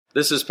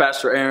This is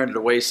Pastor Aaron at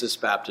Oasis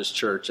Baptist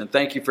Church, and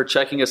thank you for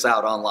checking us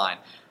out online.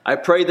 I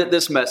pray that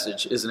this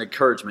message is an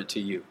encouragement to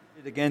you.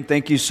 Again,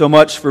 thank you so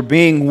much for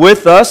being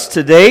with us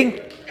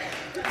today.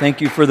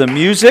 Thank you for the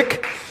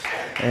music,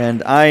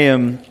 and I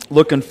am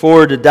looking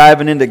forward to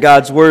diving into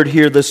God's Word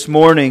here this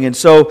morning. And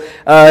so,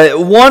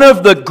 one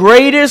of the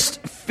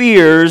greatest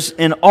fears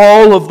in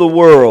all of the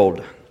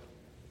world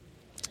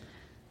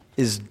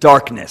is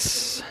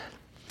darkness.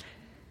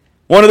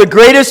 One of the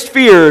greatest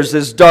fears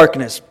is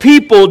darkness.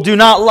 People do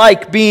not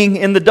like being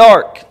in the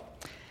dark.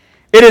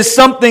 It is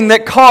something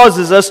that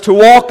causes us to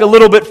walk a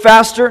little bit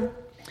faster,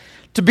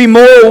 to be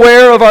more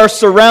aware of our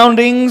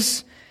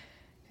surroundings,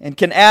 and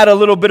can add a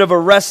little bit of a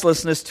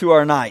restlessness to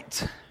our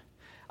night.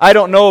 I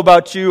don't know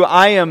about you.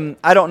 I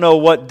don't know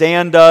what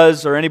Dan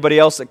does or anybody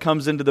else that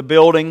comes into the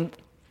building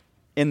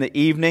in the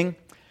evening.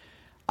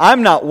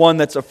 I'm not one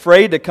that's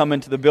afraid to come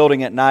into the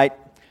building at night.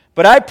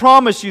 But I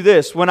promise you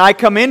this, when I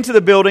come into the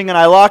building and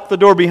I lock the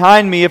door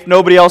behind me if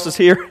nobody else is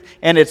here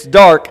and it's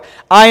dark,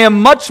 I am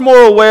much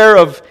more aware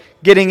of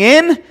getting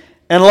in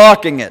and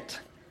locking it.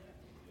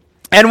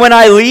 And when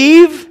I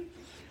leave,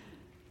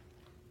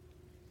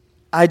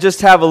 I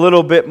just have a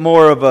little bit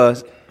more of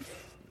a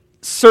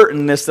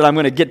certainness that I'm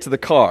going to get to the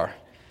car.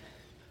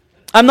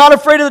 I'm not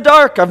afraid of the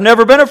dark. I've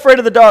never been afraid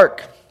of the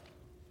dark.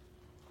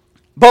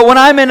 But when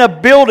I'm in a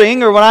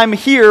building or when I'm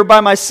here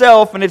by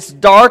myself and it's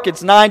dark,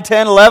 it's 9,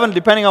 10, 11,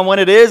 depending on when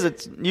it is,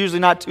 it's usually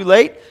not too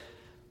late.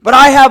 But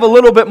I have a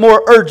little bit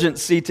more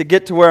urgency to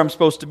get to where I'm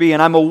supposed to be,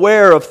 and I'm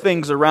aware of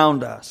things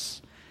around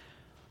us.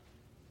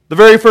 The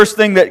very first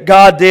thing that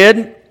God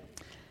did,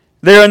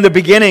 there in the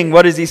beginning,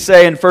 what does He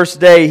say in first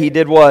day? He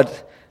did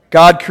what?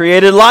 God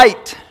created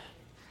light.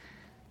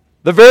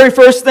 The very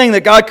first thing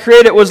that God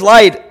created was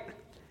light.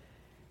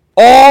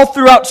 All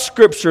throughout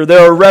Scripture,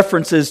 there are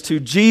references to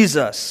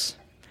Jesus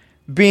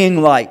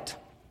being light.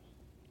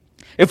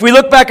 If we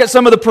look back at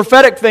some of the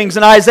prophetic things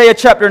in Isaiah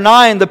chapter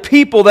 9, the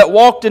people that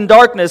walked in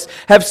darkness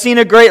have seen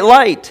a great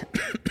light.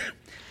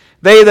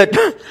 They that,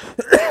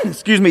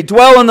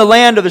 dwell in the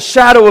land of the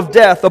shadow of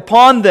death,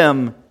 upon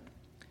them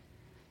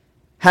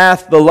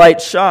hath the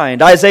light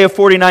shined. Isaiah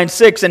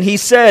 49:6, and He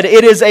said,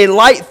 it is a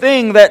light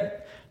thing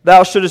that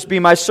thou shouldest be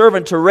my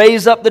servant, to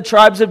raise up the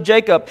tribes of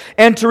Jacob,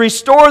 and to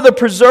restore the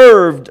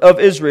preserved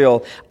of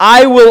Israel.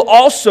 I will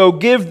also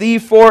give thee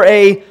for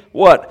a,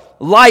 what?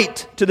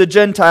 Light to the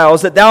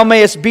Gentiles, that thou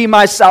mayest be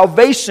my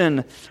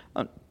salvation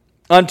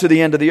unto the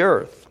end of the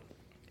earth.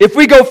 If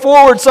we go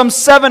forward some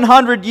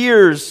 700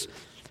 years,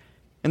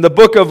 in the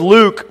book of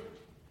Luke,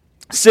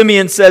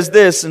 Simeon says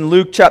this in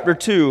Luke chapter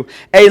 2,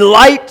 a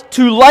light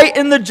to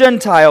lighten the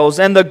Gentiles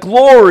and the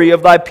glory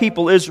of thy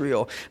people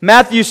Israel.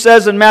 Matthew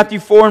says in Matthew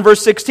 4 and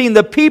verse 16,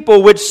 the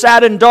people which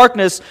sat in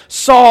darkness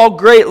saw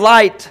great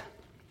light.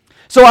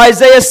 So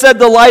Isaiah said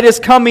the light is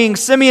coming.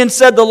 Simeon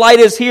said the light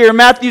is here.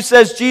 Matthew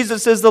says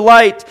Jesus is the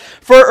light.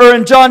 Or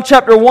in John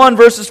chapter 1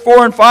 verses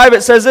 4 and 5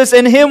 it says this,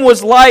 in Him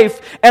was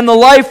life, and the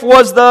life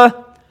was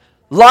the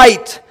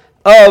light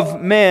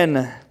of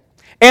men.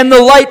 And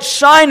the light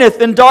shineth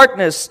in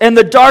darkness, and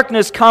the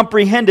darkness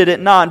comprehended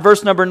it not.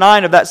 Verse number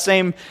 9 of that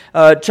same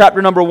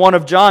chapter number 1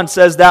 of John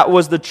says that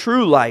was the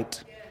true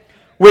light,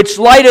 which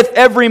lighteth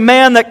every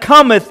man that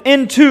cometh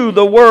into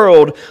the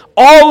world.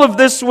 All of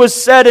this was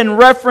said in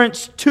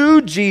reference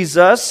to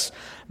Jesus,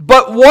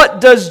 but what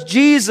does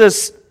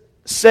Jesus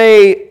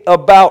say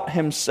about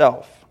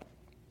Himself?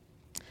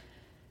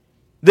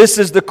 This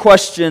is the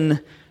question,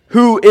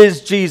 who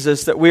is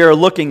Jesus, that we are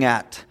looking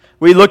at.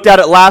 We looked at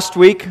it last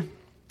week.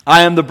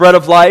 I am the bread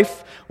of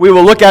life. We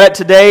will look at it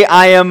today.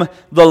 I am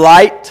the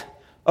light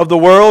of the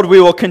world.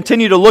 We will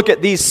continue to look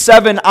at these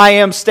 7 I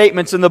am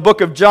statements in the book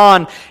of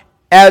John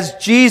as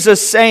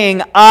Jesus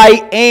saying,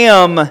 I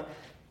am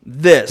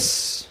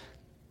this.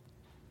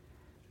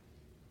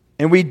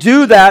 And we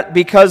do that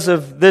because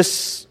of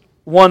this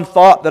one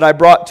thought that I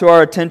brought to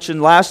our attention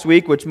last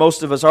week, which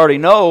most of us already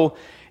know.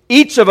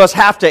 Each of us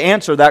have to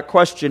answer that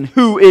question,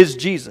 who is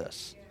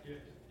Jesus?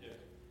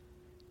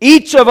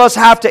 Each of us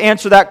have to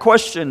answer that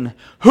question.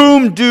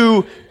 Whom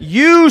do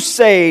you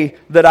say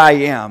that I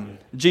am?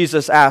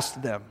 Jesus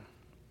asked them.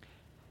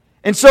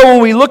 And so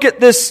when we look at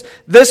this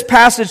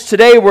passage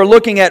today, we're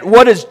looking at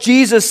what does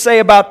Jesus say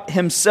about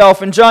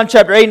Himself. In John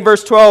chapter 8 and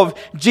verse 12,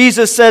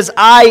 Jesus says,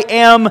 I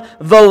am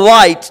the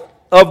light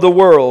of the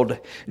world.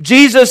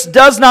 Jesus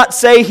does not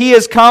say He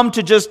has come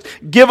to just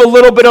give a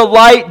little bit of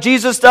light.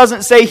 Jesus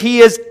doesn't say He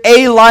is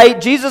a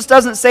light. Jesus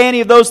doesn't say any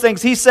of those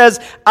things. He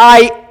says,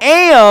 I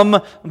am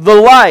the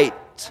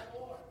light.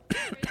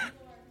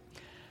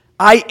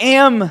 I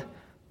am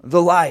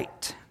the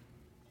light.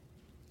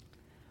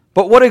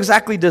 But what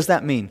exactly does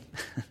that mean?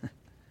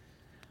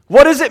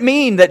 What does it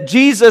mean that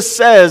Jesus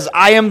says,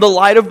 I am the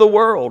light of the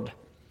world?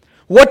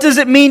 What does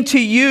it mean to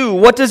you?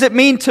 What does it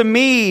mean to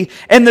me?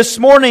 And this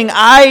morning,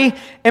 I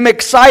am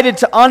excited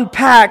to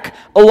unpack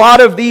a lot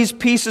of these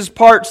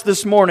parts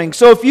this morning.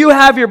 So if you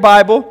have your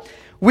Bible,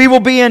 we will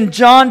be in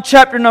John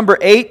chapter number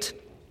 8.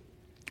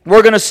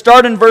 We're going to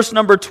start in verse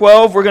number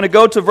 12. We're going to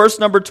go to verse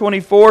number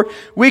 24.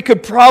 We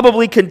could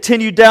probably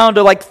continue down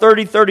to like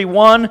 30,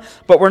 31,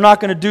 but we're not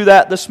going to do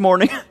that this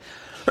morning.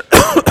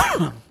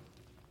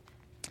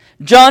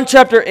 John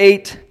chapter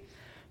 8,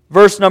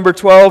 verse number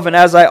 12. And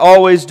as I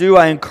always do,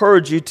 I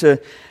encourage you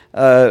to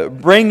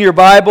bring your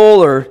Bible,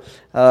 or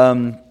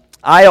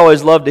I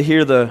always love to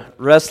hear the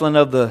rustling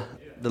of the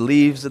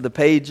leaves of the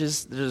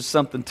pages. There's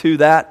something to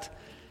that.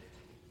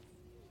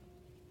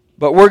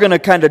 But we're going to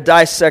kind of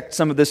dissect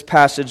some of this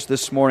passage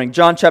this morning.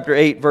 John chapter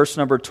 8, verse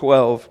number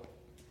 12.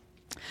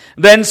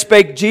 Then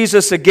spake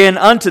Jesus again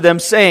unto them,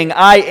 saying,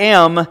 I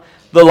am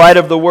the light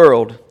of the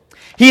world.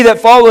 He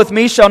that followeth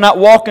me shall not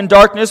walk in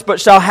darkness,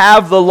 but shall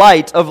have the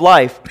light of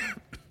life.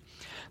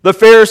 The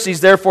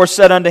Pharisees therefore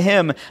said unto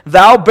him,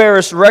 Thou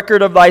bearest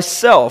record of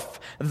thyself.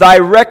 Thy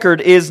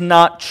record is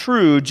not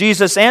true.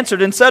 Jesus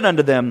answered and said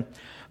unto them,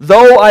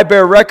 Though I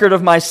bear record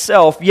of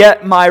myself,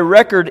 yet my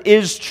record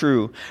is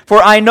true. For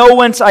I know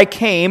whence I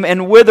came,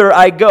 and whither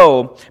I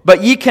go.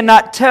 But ye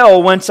cannot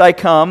tell whence I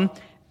come,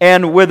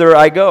 and whither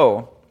I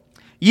go.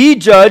 Ye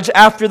judge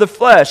after the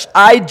flesh.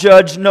 I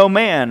judge no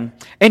man.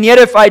 And yet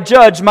if I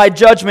judge, my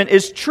judgment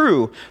is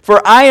true.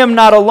 For I am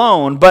not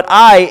alone, but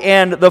I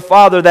and the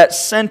Father that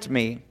sent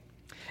me.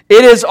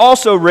 It is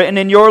also written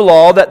in your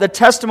law that the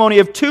testimony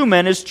of two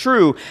men is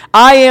true.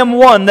 I am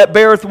one that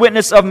beareth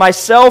witness of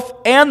myself,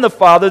 and the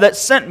Father that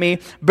sent me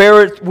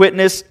beareth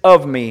witness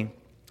of me.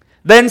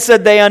 Then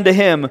said they unto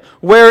him,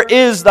 Where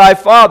is thy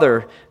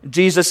Father?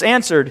 Jesus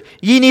answered,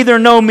 Ye neither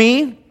know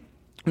me,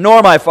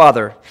 nor my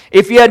Father.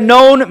 If ye had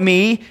known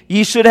me,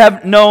 ye should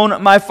have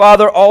known my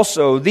Father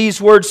also. These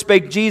words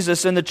spake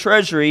Jesus in the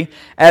treasury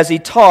as he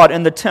taught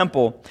in the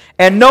temple.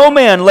 And no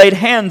man laid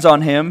hands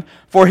on him,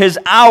 for his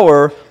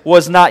hour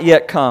was not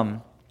yet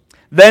come.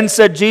 Then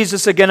said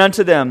Jesus again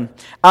unto them,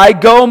 I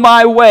go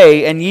my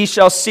way, and ye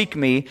shall seek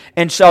me,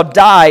 and shall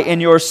die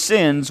in your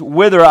sins.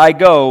 Whither I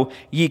go,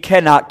 ye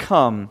cannot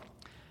come.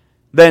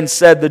 Then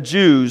said the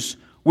Jews,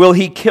 Will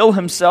he kill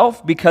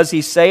himself, because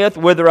he saith,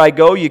 Whither I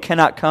go, you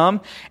cannot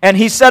come? And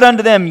he said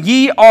unto them,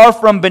 Ye are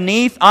from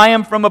beneath, I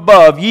am from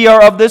above. Ye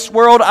are of this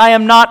world, I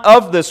am not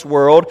of this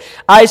world.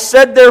 I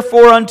said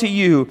therefore unto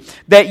you,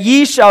 that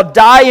ye shall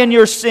die in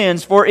your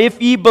sins, for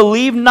if ye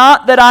believe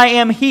not that I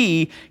am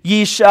he,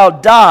 ye shall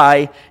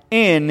die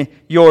in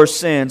your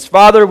sins.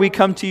 Father, we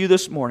come to you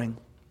this morning.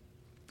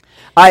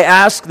 I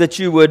ask that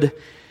you would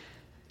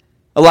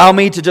allow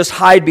me to just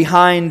hide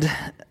behind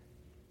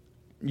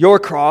your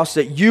cross,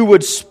 that you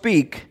would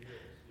speak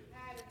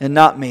and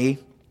not me.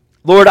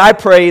 Lord, I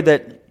pray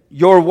that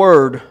your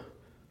word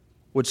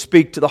would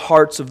speak to the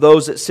hearts of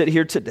those that sit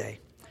here today.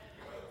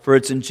 For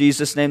it's in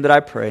Jesus' name that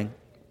I pray.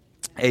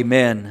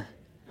 Amen.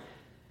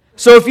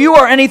 So if you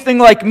are anything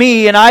like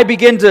me and I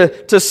begin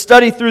to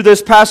study through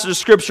this passage of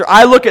Scripture,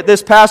 I look at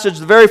this passage,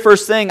 the very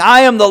first thing, I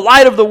am the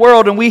light of the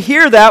world, and we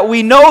hear that,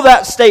 we know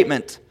that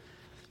statement.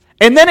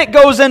 And then it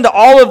goes into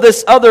all of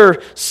this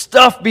other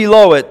stuff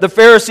below it. The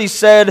Pharisees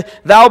said,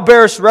 Thou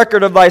bearest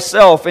record of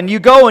thyself. And you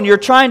go and you're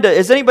trying to,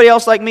 is anybody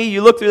else like me?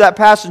 You look through that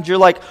passage, you're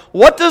like,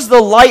 what does the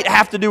light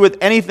have to do with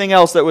anything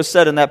else that was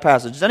said in that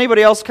passage? Has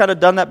anybody else kind of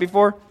done that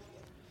before?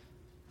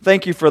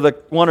 Thank you for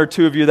the one or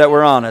two of you that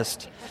were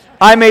honest.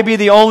 I may be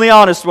the only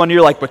honest one.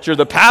 You're like, but you're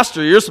the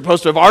pastor. You're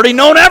supposed to have already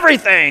known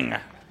everything.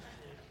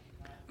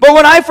 But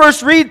when I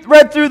first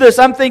read through this,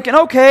 I'm thinking,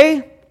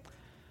 okay,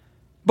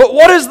 but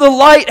what does the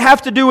light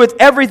have to do with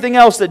everything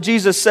else that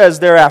Jesus says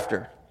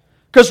thereafter?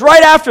 Because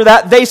right after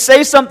that, they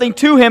say something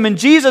to him, and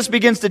Jesus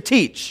begins to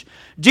teach.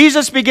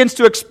 Jesus begins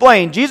to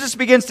explain. Jesus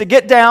begins to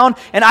get down,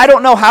 and I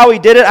don't know how he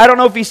did it. I don't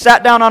know if he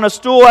sat down on a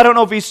stool. I don't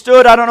know if he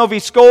stood. I don't know if he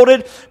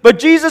scolded. But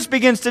Jesus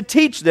begins to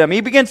teach them.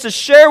 He begins to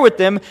share with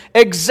them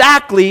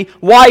exactly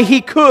why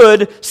he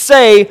could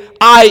say,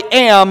 I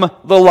am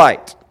the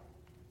light.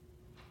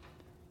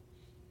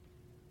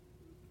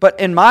 But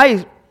in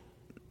my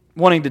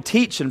wanting to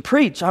teach and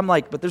preach, I'm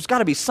like, but there's got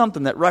to be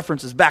something that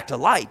references back to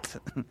light.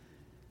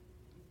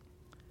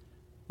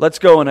 Let's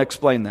go and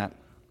explain that.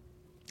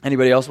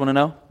 Anybody else want to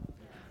know?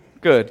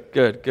 Good.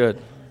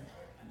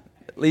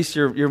 At least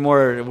you're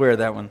more aware of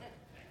that one.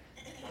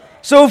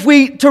 So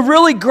to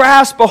really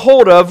grasp a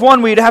hold of,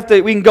 one, we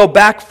can go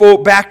back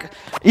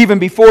even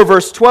before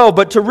verse 12,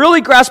 but to really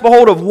grasp a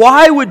hold of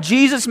why would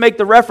Jesus make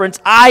the reference,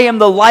 I am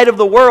the light of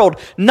the world?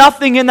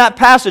 Nothing in that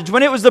passage.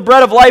 When it was the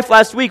bread of life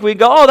last week, we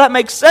go, oh, that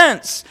makes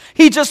sense.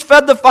 He just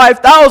fed the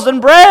 5,000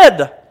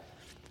 bread.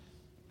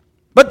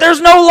 But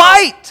there's no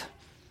light.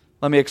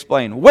 Let me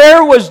explain.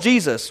 Where was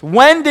Jesus?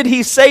 When did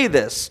he say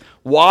this?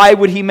 Why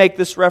would he make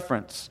this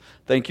reference?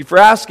 Thank you for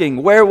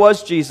asking. Where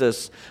was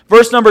Jesus?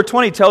 Verse number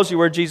 20 tells you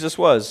where Jesus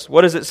was.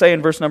 What does it say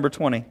in verse number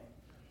 20?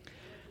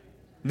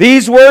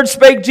 These words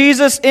spake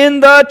Jesus in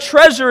the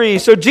treasury.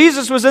 So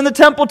Jesus was in the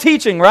temple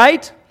teaching,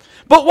 right?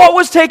 But what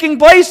was taking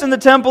place in the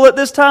temple at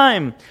this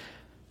time?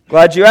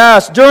 Glad you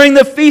asked. During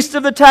the Feast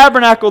of the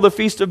Tabernacle, the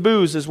Feast of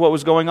Booths is what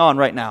was going on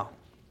right now.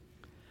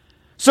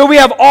 So we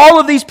have all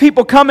of these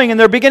people coming, and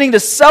they're beginning to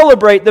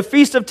celebrate the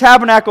Feast of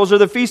Tabernacles or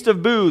the Feast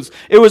of Booths.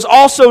 It was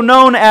also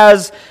known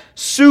as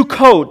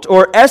Sukkot,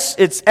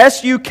 it's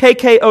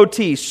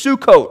S-U-K-K-O-T,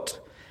 Sukkot.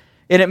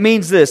 And it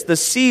means this, the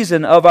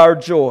season of our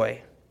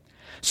joy.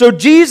 So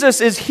Jesus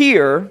is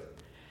here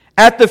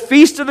at the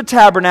Feast of the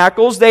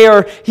Tabernacles.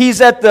 He's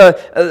at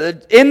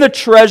in the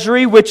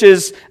treasury, which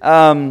is,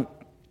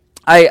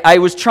 I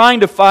was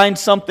trying to find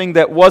something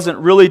that wasn't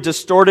really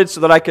distorted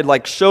so that I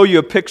could show you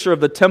a picture of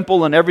the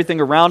temple and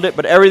everything around it,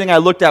 but everything I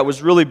looked at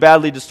was really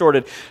badly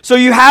distorted. So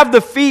you have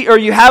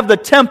you have the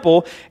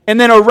temple, and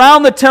then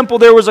around the temple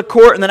there was a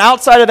court, and then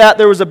outside of that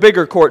there was a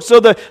bigger court. So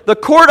the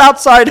court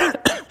outside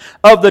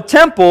of the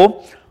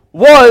temple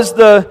was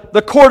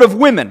the court of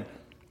women.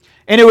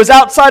 And it was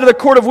outside of the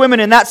court of women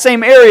in that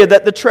same area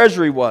that the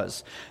treasury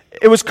was.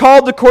 It was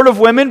called the court of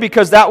women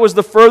because that was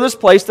the furthest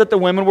place that the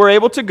women were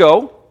able to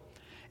go.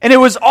 And it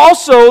was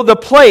also the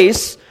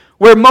place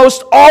where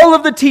most all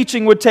of the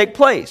teaching would take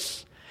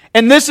place.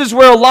 And this is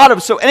where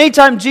almost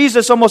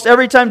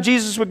every time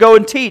Jesus would go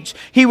and teach,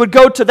 he would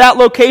go to that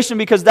location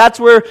because that's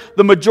where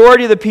the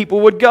majority of the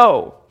people would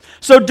go.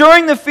 So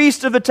during the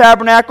Feast of the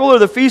Tabernacle or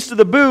the Feast of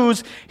the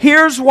Booths,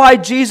 here's why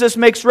Jesus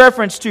makes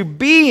reference to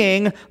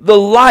being the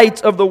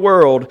light of the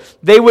world.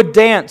 They would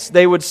dance,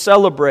 they would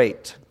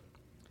celebrate.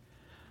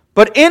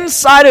 But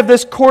inside of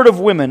this court of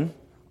women,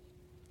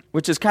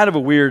 which is kind of a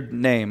weird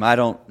name, I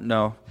don't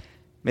know,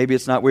 maybe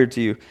it's not weird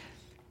to you.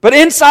 But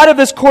inside of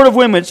this court of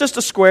women, it's just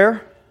a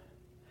square.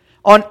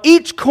 On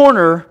each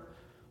corner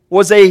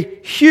was a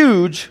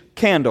huge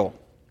candle.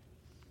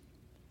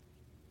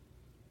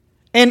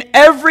 And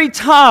every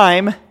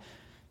time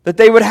that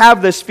they would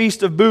have this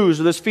Feast of Booths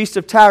or this Feast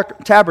of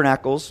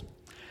Tabernacles,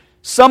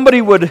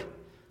 somebody would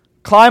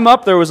climb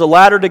up. There was a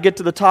ladder to get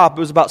to the top.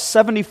 It was about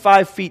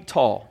 75 feet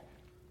tall.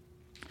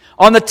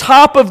 On the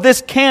top of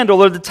this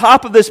candle or the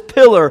top of this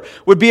pillar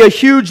would be a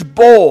huge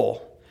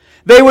bowl.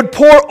 They would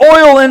pour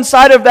oil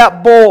inside of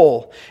that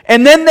bowl,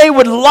 and then they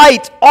would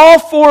light all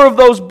four of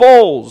those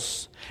bowls.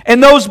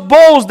 And those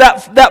bowls,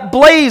 that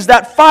blaze,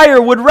 that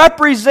fire would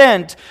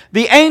represent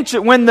the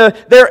ancient, when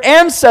their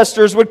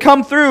ancestors would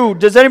come through.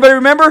 Does anybody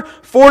remember?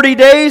 40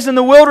 days in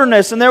the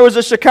wilderness, and there was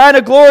a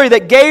Shekinah glory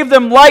that gave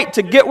them light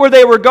to get where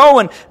they were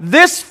going.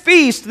 This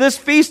Feast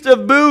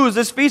of Booths,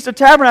 this Feast of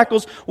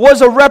Tabernacles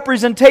was a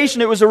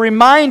representation. It was a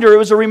reminder. It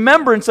was a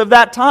remembrance of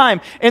that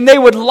time. And they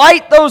would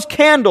light those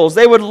candles.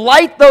 They would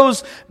light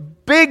those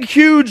big,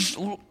 huge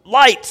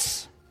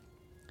lights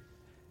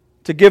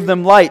to give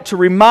them light, to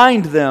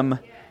remind them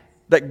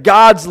that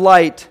God's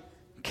light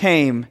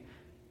came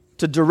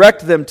to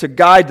direct them, to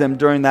guide them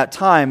during that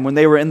time when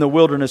they were in the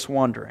wilderness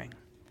wandering.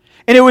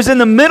 And it was in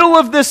the middle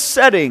of this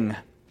setting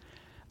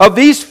of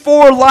these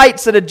four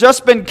lights that had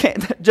just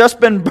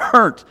been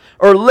burnt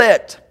or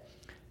lit.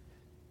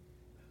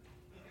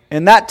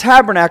 And that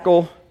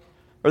tabernacle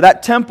or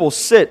that temple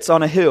sits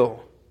on a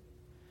hill.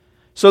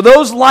 So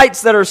those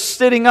lights that are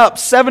sitting up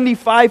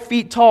 75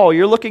 feet tall,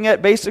 you're looking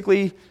at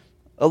basically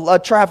a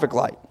traffic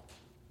light,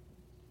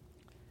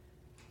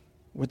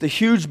 with the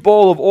huge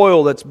bowl of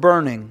oil that's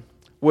burning,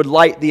 would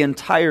light the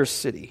entire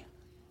city.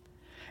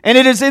 And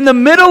it is in the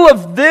middle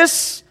of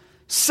this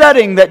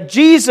setting that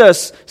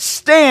Jesus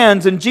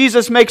stands and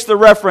Jesus makes the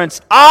reference,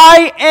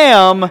 I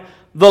am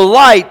the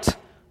light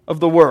of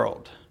the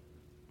world.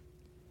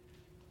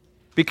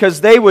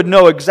 Because they would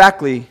know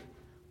exactly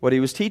what he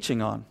was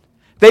teaching on.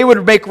 They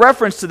would make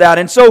reference to that.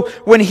 And so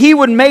when he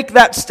would make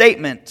that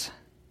statement,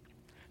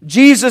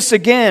 Jesus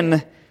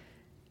again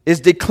is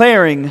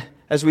declaring,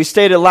 as we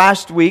stated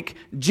last week,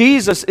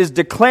 Jesus is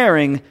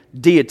declaring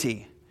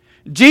deity.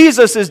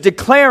 Jesus is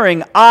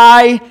declaring,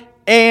 I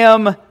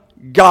am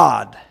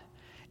God.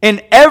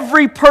 And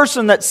every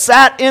person that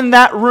sat in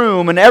that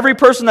room and every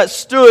person that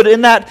stood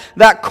in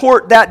that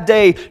court that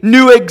day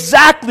knew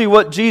exactly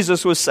what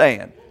Jesus was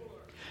saying.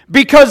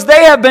 Because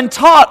they have been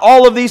taught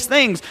all of these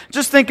things.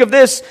 Just think of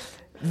this.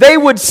 They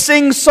would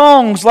sing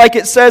songs like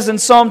it says in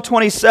Psalm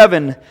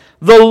 27,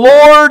 the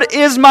Lord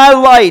is my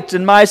light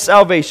and my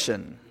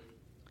salvation.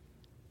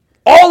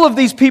 All of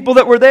these people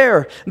that were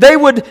there, they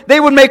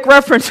would make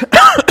reference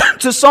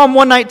to Psalm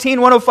 119,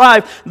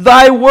 105.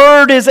 Thy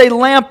word is a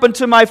lamp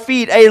unto my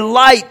feet, a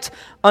light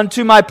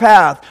unto my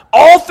path.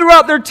 All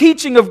throughout their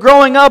teaching of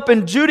growing up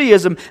in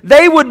Judaism,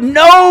 they would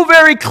know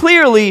very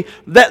clearly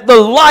that the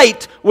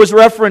light was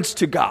reference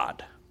to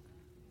God.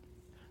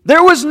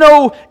 There was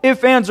no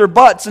ifs, ands, or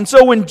buts. And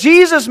so when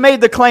Jesus made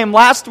the claim,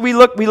 we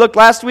looked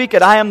last week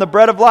at I am the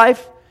bread of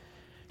life,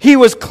 he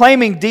was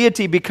claiming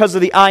deity because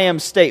of the I am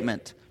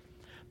statement.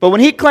 But when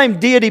he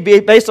claimed deity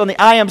based on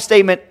the I am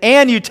statement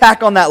and you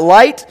tack on that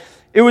light,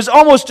 it was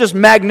almost just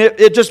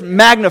it just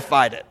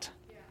magnified it.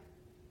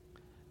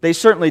 They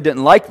certainly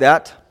didn't like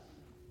that.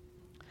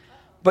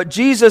 But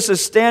Jesus is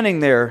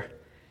standing there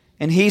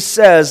and he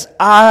says,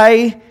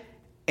 I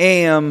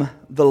am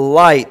the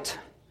light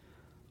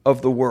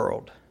of the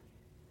world.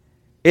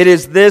 It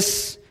is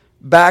this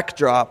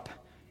backdrop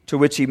to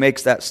which he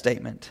makes that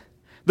statement.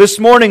 This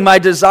morning, my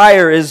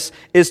desire is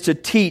to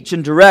teach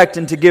and direct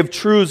and to give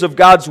truths of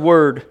God's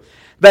Word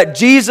that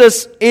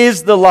Jesus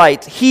is the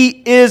light. He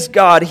is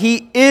God.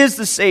 He is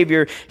the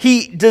Savior.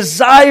 He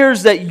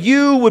desires that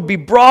you would be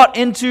brought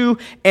into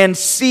and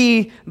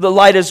see the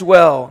light as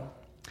well.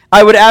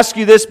 I would ask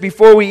you this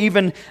before we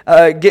even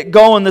get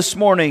going this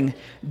morning.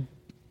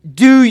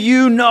 Do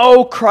you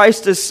know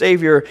Christ as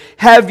Savior?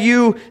 Have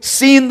you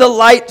seen the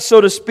light,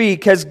 so to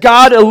speak? Has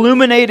God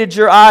illuminated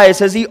your eyes?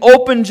 Has He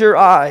opened your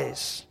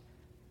eyes?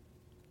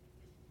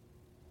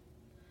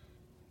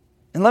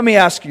 And let me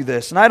ask you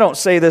this, and I don't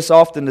say this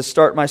often to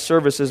start my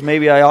services,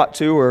 maybe I ought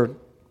to or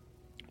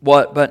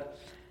what, but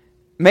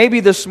maybe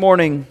this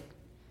morning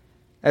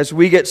as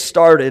we get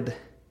started,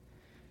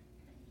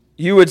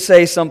 you would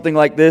say something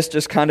like this,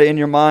 just kind of in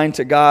your mind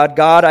to God.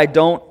 God, I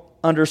don't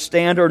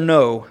understand or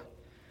know,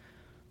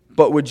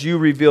 but would you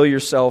reveal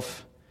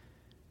yourself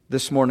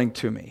this morning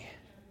to me?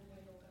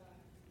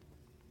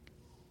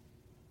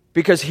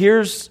 Because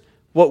here's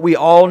what we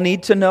all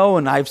need to know,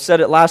 and I've said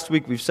it last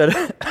week, we've said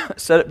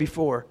it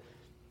before.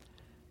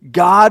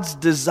 God's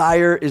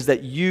desire is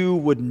that you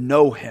would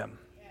know Him.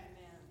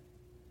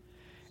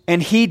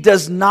 And He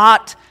does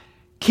not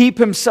keep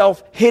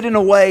Himself hidden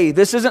away.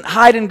 This isn't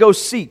hide and go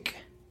seek.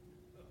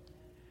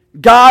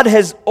 God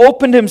has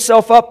opened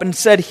Himself up and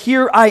said,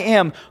 here I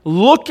am.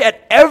 Look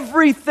at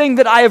everything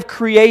that I have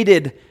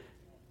created.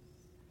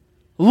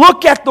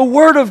 Look at the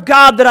Word of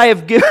God that I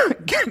have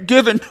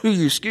given to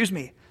you. Excuse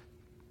me.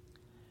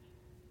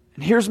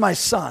 And here's my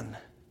Son.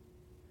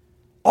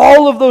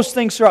 All of those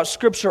things throughout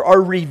Scripture are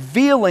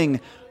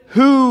revealing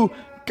who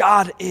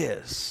God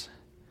is.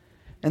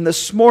 And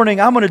this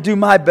morning, I'm going to do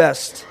my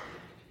best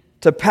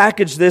to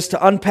package this, to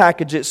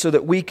unpackage it so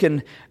that we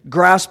can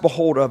grasp a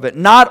hold of it.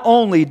 Not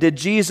only did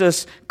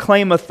Jesus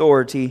claim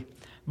authority,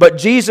 but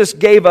Jesus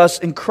gave us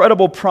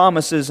incredible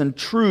promises and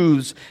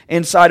truths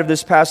inside of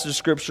this passage of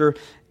Scripture,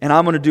 and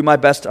I'm going to do my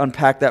best to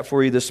unpack that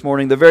for you this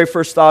morning. The very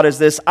first thought is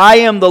this: I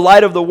am the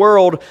light of the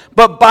world,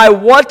 but by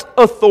what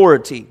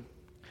authority?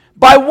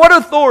 By what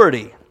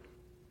authority?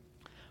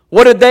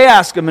 What did they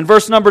ask Him? In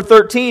verse number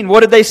 13, what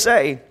did they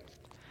say?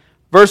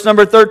 Verse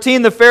number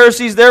 13, the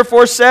Pharisees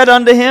therefore said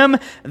unto Him,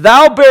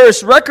 Thou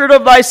bearest record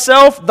of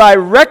thyself, thy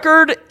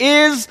record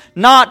is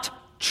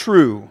not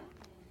true.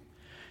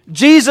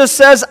 Jesus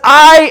says,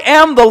 I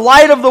am the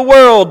light of the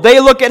world. They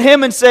look at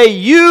Him and say,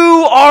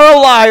 you are a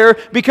liar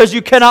because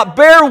you cannot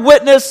bear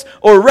witness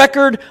or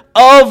record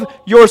of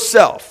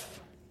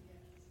yourself.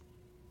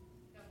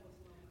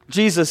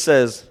 Jesus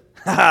says,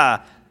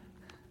 time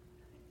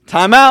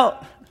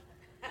out.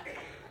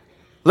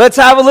 Let's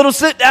have a little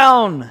sit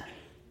down.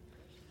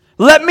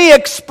 Let me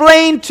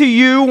explain to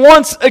you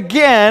once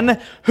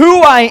again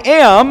who I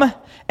am,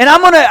 and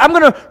I'm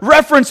going to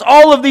reference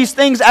all of these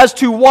things as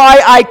to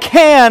why I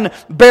can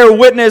bear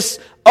witness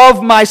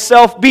of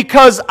myself,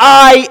 because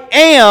I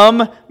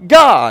am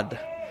God.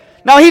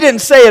 Now, He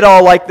didn't say it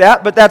all like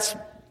that, but that's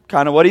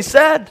kind of what He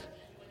said.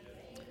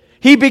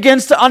 He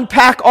begins to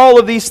unpack all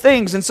of these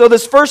things. And so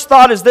this first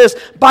thought is this: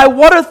 by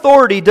what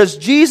authority does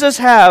Jesus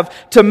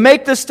have to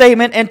make the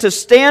statement and to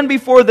stand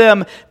before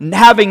them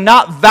having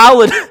not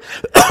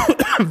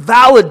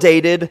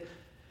validated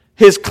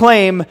His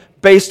claim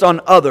based on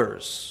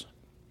others?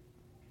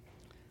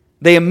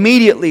 They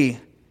immediately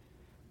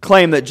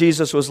claim that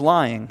Jesus was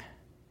lying.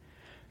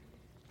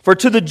 For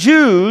to the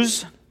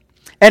Jews,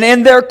 and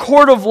in their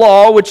court of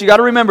law, which you got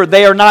to remember,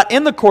 they are not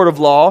in the court of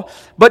law,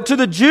 but to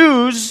the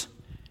Jews,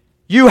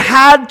 you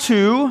had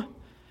to,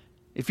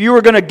 if you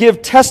were going to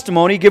give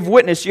testimony, give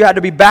witness, you had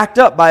to be backed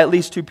up by at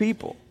least two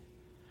people.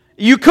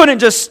 You couldn't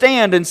just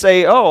stand and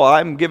say, oh,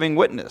 I'm giving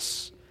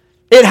witness.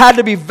 It had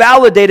to be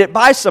validated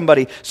by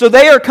somebody. So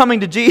they are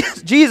coming to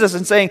Jesus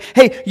and saying,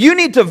 hey, you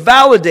need to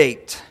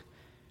validate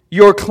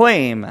your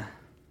claim.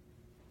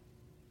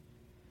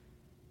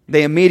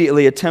 They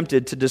immediately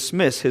attempted to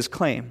dismiss His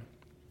claim.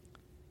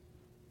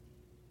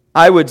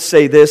 I would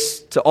say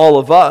this to all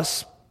of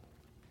us.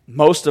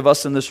 Most of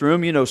us in this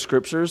room, you know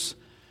Scriptures.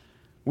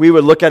 We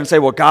would look at it and say,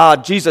 well,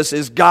 God, Jesus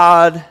is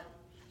God.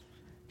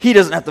 He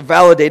doesn't have to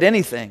validate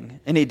anything,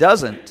 and He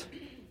doesn't.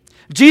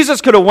 Jesus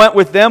could have went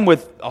with them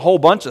with a whole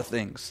bunch of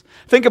things.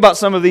 Think about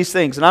some of these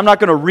things, and I'm not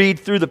going to read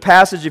through the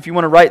passage if you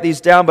want to write these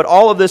down, but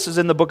all of this is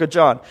in the book of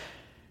John.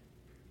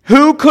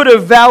 Who could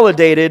have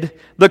validated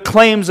the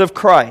claims of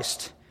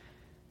Christ?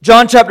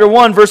 John chapter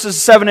 1,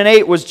 verses 7 and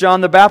 8 was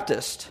John the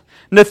Baptist.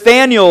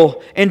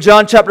 Nathanael in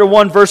John chapter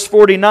 1 verse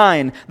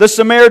 49. The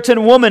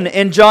Samaritan woman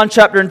in John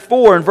chapter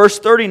 4 and verse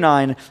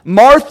 39.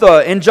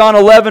 Martha in John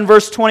 11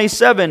 verse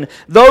 27.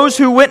 Those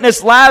who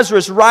witnessed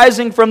Lazarus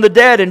rising from the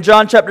dead in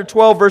John chapter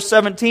 12 verse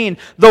 17.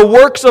 The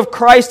works of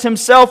Christ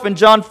Himself in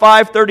John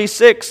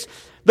 5:36.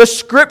 The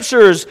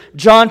Scriptures,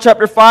 John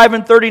chapter 5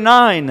 and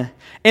 39.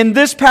 In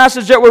this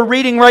passage that we're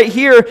reading right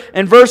here,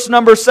 in verse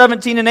number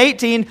 17 and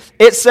 18,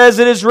 it says,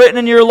 it is written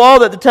in your law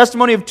that the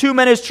testimony of two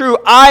men is true.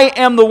 I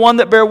am the one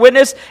that bear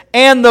witness,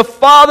 and the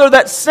Father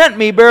that sent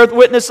me beareth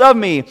witness of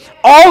me.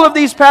 All of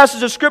these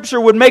passages of Scripture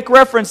would make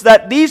reference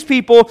that these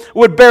people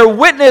would bear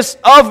witness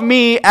of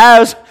me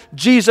as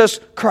Jesus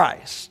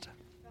Christ.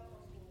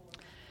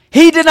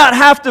 He did not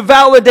have to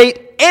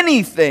validate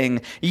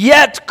anything.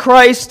 Yet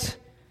Christ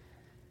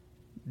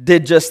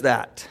did just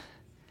that.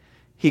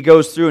 He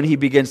goes through and he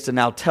begins to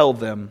now tell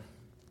them.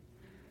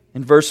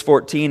 In verse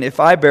 14, if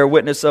I bear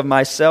witness of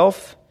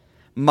myself,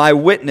 my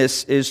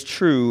witness is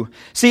true.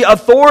 See,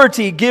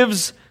 authority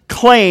gives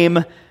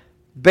claim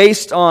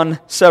based on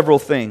several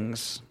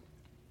things.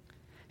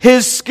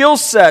 His skill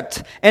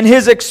set and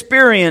his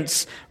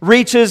experience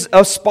reaches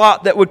a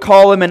spot that would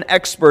call him an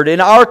expert.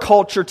 In our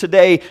culture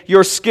today,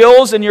 your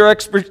skills and your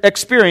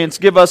experience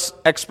give us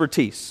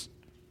expertise,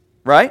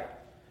 right?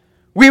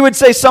 We would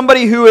say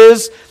somebody who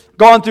is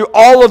gone through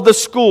all of the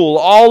school,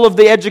 all of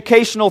the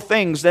educational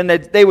things, and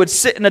they would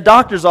sit in a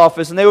doctor's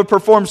office and they would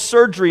perform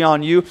surgery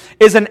on you,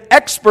 is an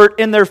expert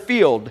in their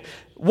field.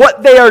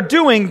 What they are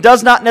doing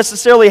does not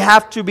necessarily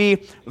have to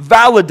be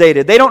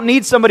validated. They don't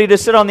need somebody to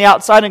sit on the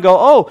outside and go,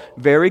 oh,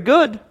 very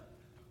good.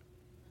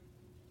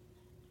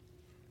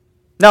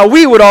 Now,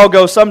 we would all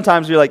go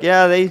sometimes, be like,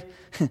 yeah,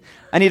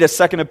 I need a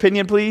second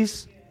opinion,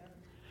 please.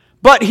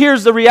 But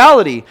here's the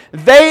reality.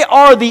 They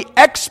are the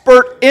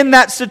expert in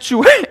that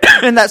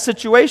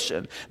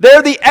situation.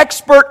 They're the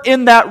expert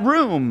in that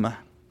room.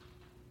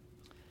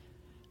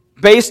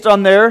 Based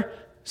on their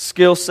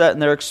skill set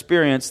and their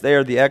experience, they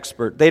are the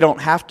expert. They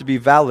don't have to be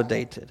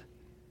validated.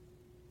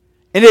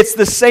 And it's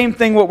the same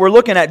thing what we're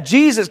looking at.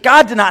 Jesus,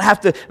 God did not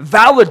have to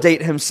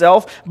validate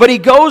himself, but he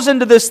goes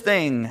into this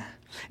thing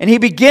and he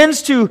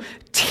begins to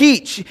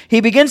teach.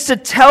 He begins to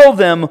tell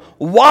them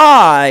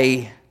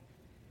why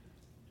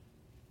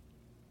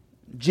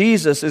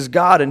Jesus is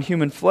God in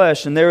human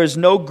flesh, and there is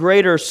no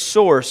greater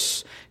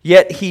source,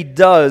 yet he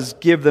does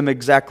give them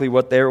exactly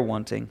what they're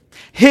wanting.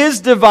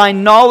 His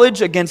divine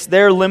knowledge against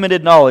their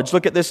limited knowledge.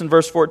 Look at this in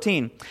verse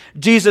 14.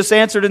 Jesus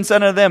answered and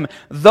said unto them,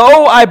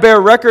 though I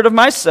bear record of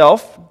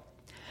myself,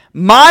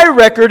 my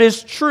record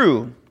is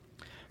true.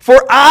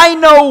 For I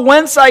know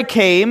whence I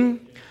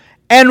came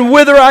and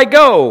whither I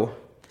go.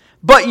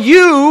 But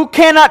you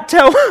cannot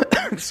tell,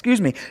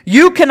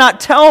 you cannot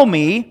tell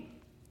me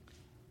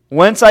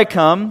whence I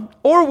come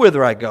or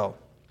whither I go.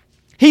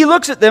 He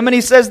looks at them and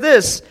he says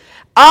this,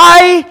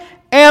 I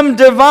am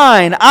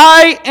divine.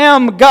 I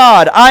am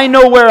God. I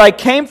know where I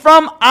came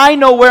from. I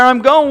know where I'm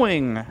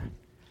going.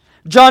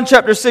 John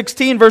chapter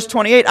 16, verse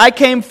 28, I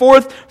came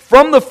forth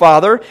from the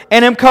Father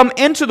and am come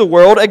into the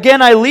world.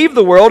 Again, I leave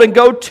the world and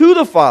go to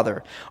the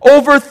Father.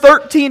 Over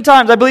 13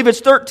 times, I believe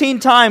it's 13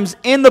 times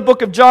in the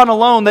book of John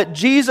alone that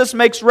Jesus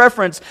makes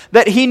reference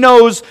that he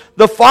knows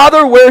the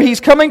Father where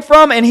he's coming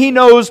from and he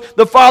knows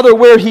the Father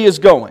where he is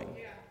going.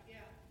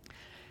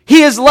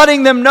 He is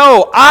letting them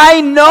know,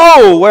 I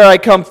know where I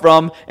come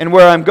from and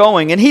where I'm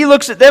going. And he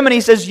looks at them and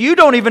he says, you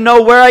don't even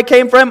know where I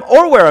came from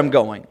or where I'm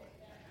going.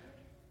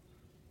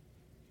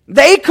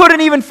 They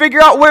couldn't even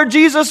figure out where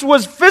Jesus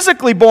was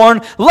physically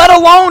born, let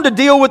alone to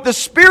deal with the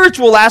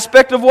spiritual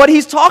aspect of what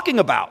he's talking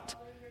about.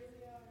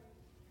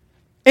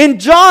 In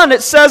John,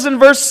 it says in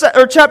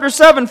chapter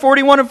 7,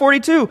 41 and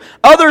 42,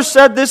 others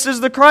said, this is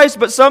the Christ,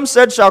 but some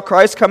said, shall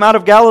Christ come out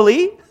of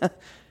Galilee?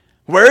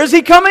 Where is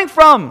he coming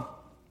from?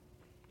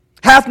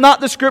 Hath not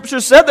the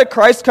Scripture said that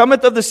Christ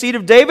cometh of the seed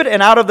of David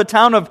and out of the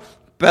town of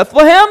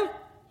Bethlehem?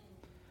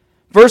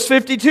 Verse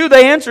 52,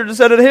 they answered and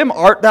said unto him,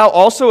 art thou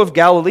also of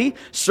Galilee?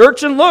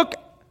 Search and look,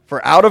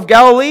 for out of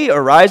Galilee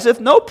ariseth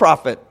no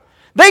prophet.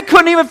 They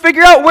couldn't even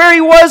figure out where he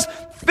was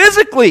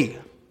physically.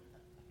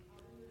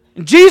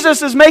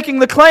 Jesus is making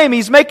the claim,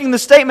 he's making the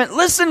statement,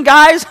 listen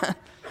guys,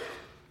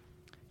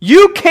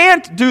 you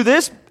can't do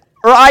this,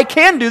 or I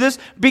can do this,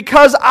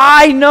 because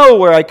I know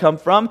where I come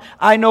from,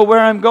 I know where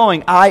I'm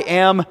going, I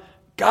am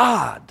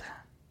God.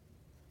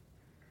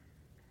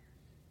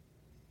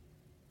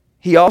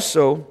 He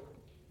also,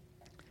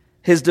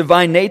 his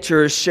divine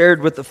nature is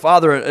shared with the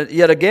Father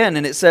yet again,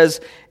 and it says,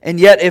 and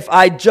yet if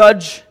I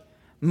judge,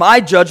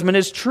 my judgment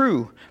is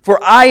true,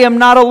 for I am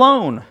not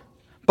alone,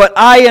 but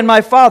I and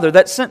my Father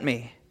that sent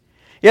me.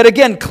 Yet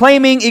again,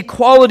 claiming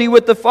equality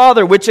with the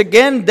Father, which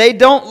again, they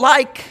don't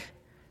like.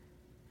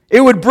 It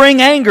would bring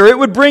anger, it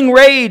would bring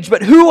rage,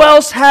 but who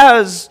else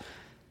has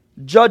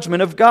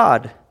judgment of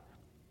God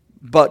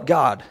but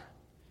God?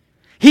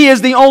 He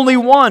is the only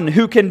one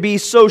who can be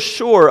so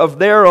sure of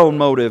their own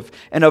motive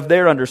and of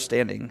their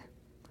understanding.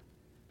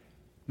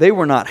 They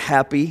were not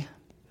happy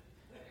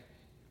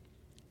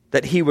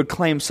that he would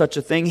claim such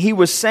a thing. He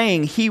was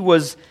saying he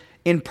was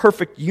in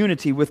perfect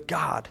unity with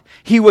God.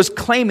 He was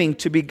claiming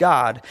to be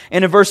God.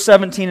 And in verse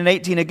 17 and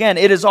 18 again,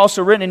 it is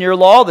also written in your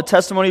law, the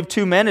testimony of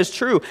two men is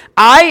true.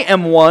 I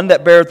am one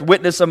that beareth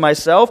witness of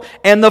myself,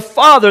 and the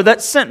Father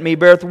that sent me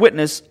beareth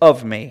witness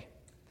of me.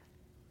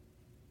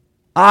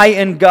 I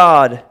and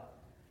God,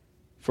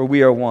 for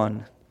we are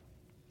one.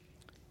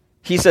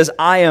 He says,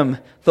 I am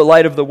the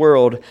light of the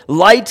world.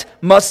 Light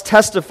must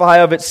testify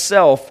of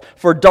itself,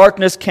 for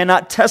darkness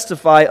cannot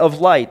testify of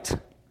light.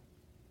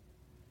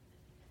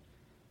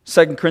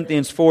 2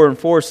 Corinthians 4 and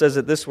 4 says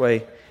it this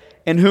way,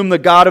 in whom the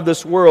God of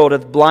this world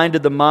hath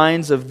blinded the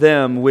minds of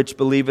them which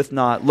believeth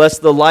not,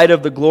 lest the light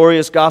of the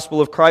glorious gospel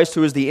of Christ,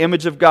 who is the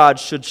image of God,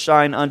 should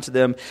shine unto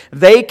them.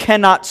 They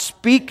cannot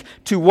speak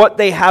to what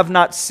they have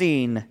not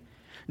seen.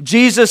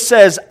 Jesus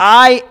says,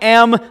 I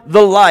am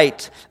the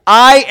light.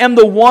 I am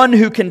the one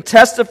who can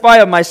testify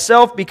of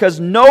myself because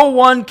no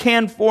one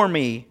can for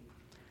me.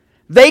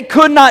 They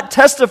could not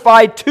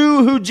testify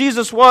to who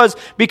Jesus was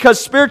because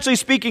spiritually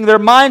speaking, their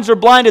minds were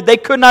blinded. They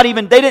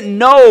didn't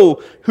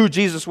know who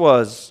Jesus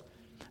was.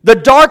 The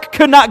dark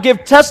could not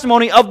give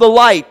testimony of the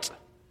light.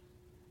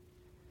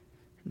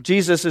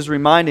 Jesus is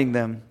reminding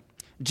them.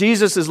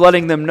 Jesus is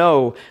letting them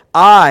know,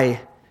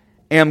 I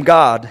am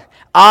God.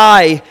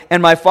 I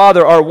and my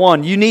Father are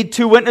one. You need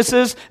two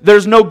witnesses.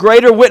 There's no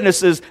greater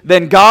witnesses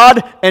than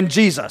God and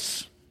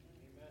Jesus.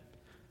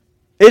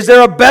 Is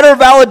there a better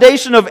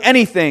validation of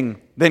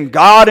anything than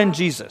God and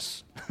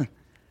Jesus?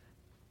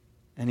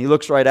 And he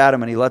looks right at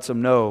him and he lets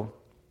them know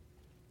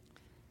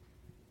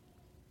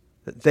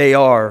that they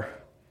are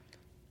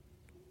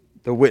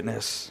the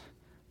witness.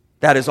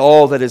 That is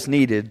all that is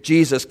needed.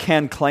 Jesus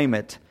can claim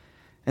it.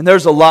 And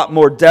there's a lot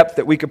more depth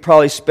that we could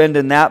probably spend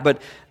in that,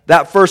 but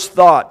that first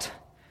thought,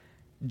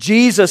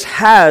 Jesus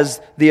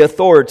has the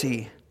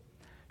authority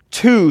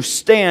to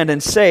stand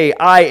and say,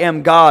 I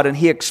am God, and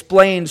he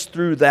explains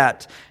through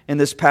that in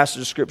this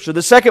passage of Scripture.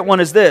 The second one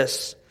is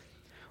this: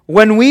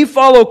 when we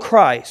follow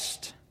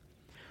Christ,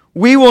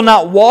 we will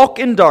not walk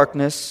in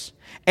darkness,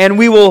 and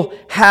we will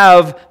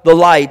have the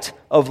light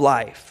of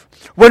life.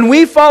 When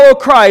we follow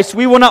Christ,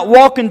 we will not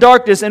walk in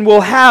darkness, and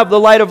we'll have the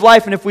light of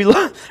life. And if we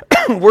look,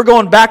 we're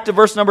going back to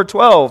verse number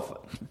 12.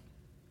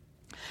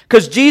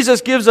 Because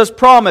Jesus gives us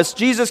promise.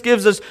 Jesus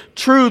gives us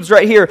truths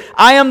right here.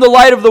 I am the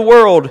light of the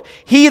world.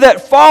 He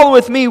that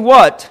followeth me,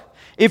 what?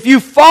 If you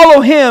follow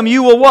him,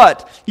 you will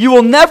what? You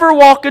will never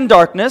walk in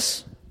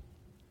darkness.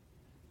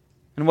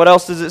 And what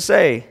else does it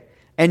say?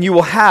 And you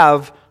will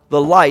have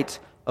the light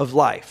of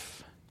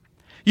life.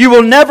 You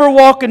will never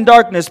walk in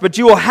darkness, but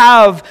you will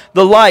have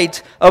the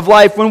light of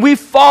life. When we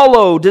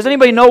follow, does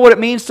anybody know what it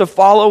means to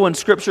follow when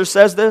Scripture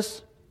says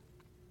this?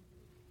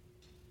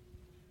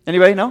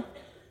 Anybody know?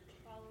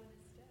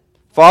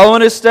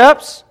 Following his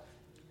steps?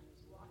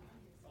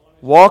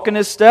 Walk in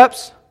his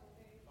steps?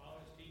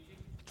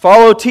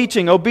 Follow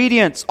teaching,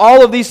 obedience.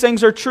 All of these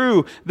things are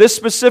true. This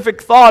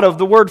specific thought of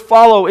the word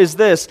follow is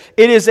this: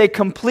 it is a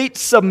complete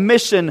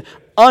submission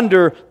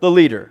under the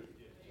leader.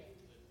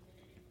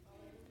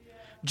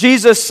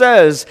 Jesus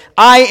says,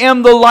 I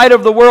am the light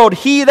of the world.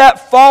 He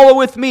that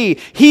followeth me,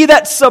 he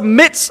that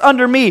submits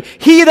under me,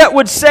 he that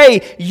would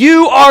say,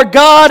 you are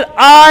God,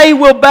 I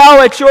will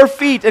bow at your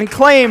feet and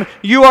claim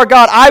you are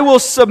God. I will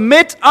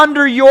submit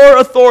under your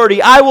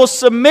authority. I will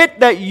submit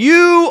that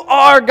you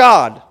are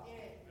God.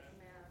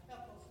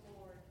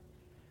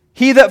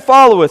 He that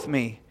followeth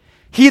me,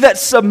 he that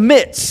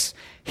submits,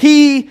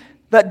 he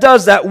that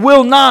does that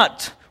will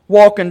not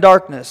walk in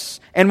darkness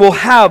and will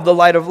have the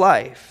light of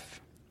life.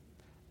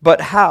 But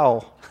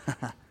how?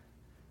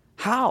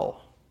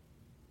 How?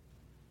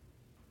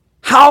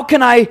 How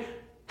can I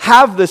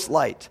have this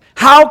light?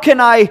 How can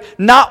I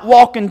not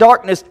walk in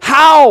darkness?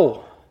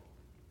 How?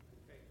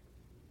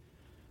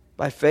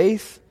 By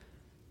faith?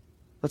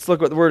 Let's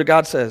look what the Word of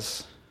God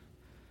says.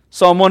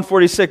 Psalm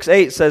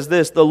 146:8 says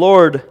this: the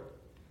Lord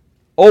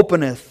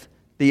openeth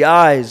the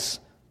eyes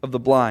of the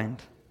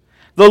blind.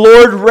 The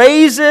Lord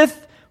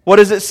raiseth, what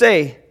does it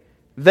say?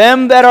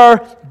 Them that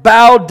are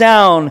bowed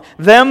down,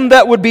 them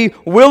that would be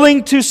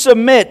willing to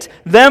submit,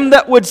 them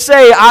that would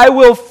say, I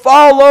will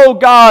follow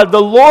God.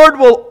 The Lord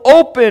will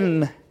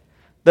open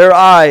their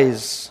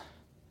eyes.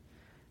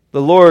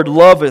 The Lord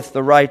loveth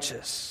the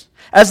righteous.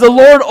 As the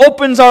Lord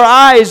opens our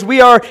eyes,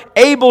 we are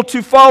able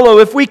to follow.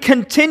 If we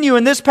continue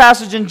in this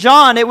passage in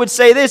John, it would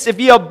say this: if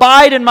ye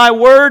abide in my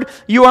word,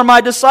 you are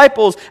my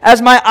disciples.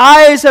 As my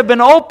eyes have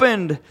been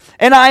opened,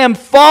 and I am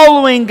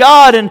following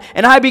God, and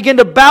I begin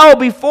to bow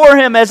before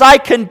him as I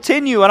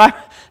continue, and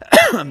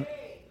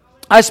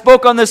I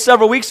spoke on this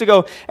several weeks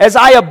ago, as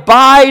I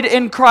abide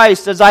in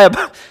Christ, as I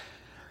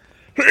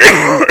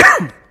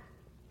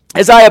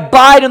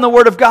abide in the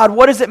Word of God.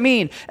 What does it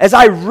mean? As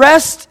I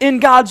rest in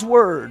God's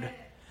Word,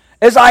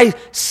 as I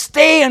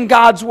stay in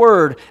God's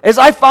Word, as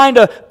I find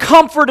a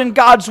comfort in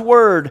God's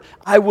Word,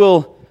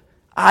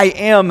 I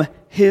am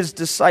His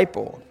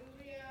disciple.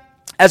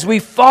 As we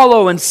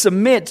follow and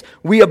submit,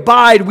 we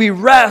abide, we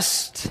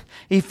rest.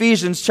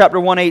 Ephesians chapter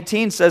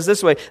 1:18 says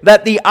this way,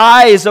 that the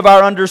eyes of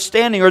our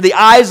understanding, or the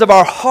eyes of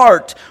our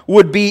heart,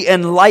 would be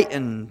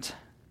enlightened.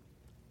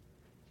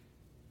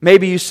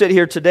 Maybe you sit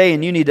here today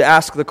and you need to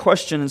ask the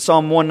question in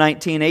Psalm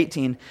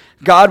 119:18,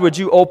 God, would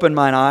you open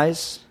mine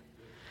eyes,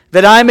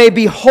 that I may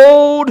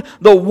behold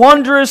the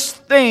wondrous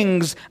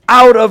things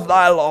out of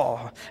thy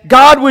law.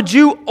 God, would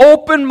you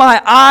open my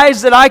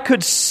eyes that I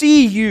could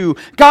see you?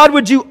 God,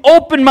 would you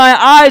open my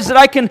eyes that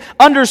I can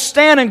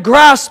understand and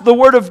grasp the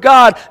Word of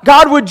God?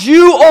 God, would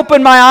you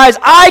open my eyes?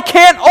 I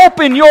can't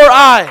open your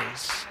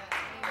eyes.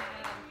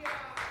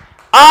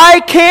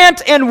 I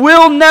can't and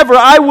will never.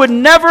 I would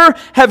never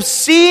have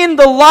seen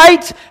the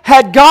light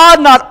had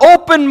God not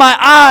opened my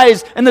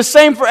eyes. And the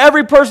same for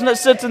every person that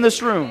sits in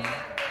this room.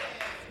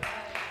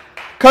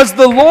 Because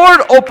the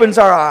Lord opens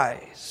our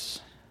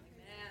eyes.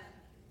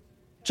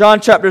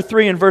 John chapter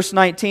 3 and verse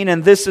 19,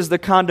 and this is the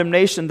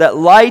condemnation, that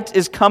light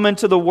is come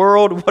into the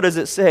world. What does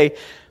it say?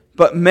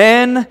 But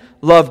men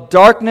love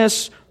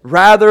darkness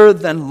rather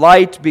than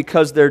light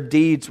because their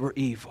deeds were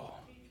evil.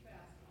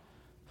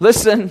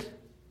 Listen,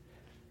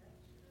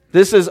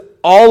 this is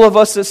all of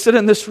us that sit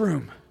in this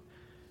room.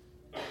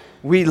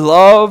 We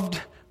loved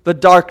the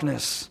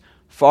darkness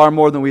far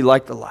more than we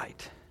liked the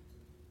light.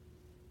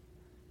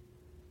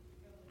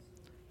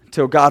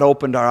 Until God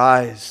opened our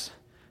eyes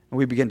and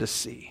we began to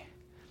see.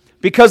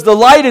 Because the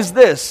light is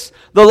this.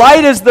 The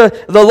light is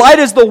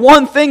the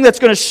one thing that's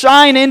going to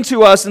shine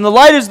into us. And the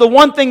light is the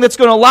one thing that's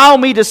going to allow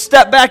me to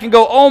step back and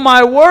go, oh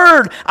my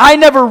word, I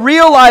never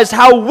realized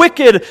how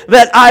wicked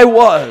that I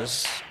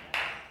was.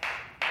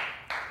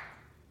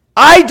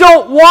 I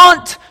don't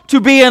want to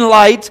be in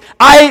light.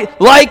 I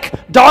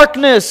like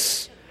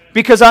darkness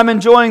because I'm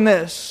enjoying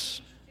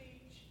this.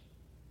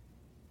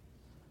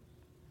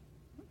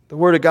 The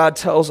Word of God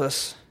tells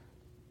us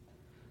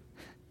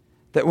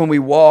that when we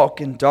walk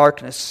in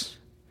darkness,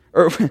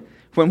 or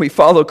when we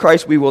follow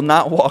Christ, we will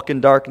not walk in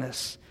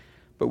darkness,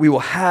 but we will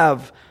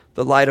have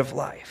the light of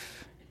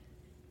life.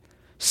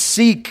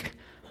 Seek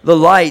the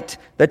light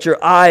that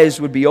your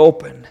eyes would be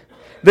open.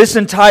 This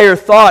entire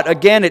thought,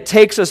 again, it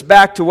takes us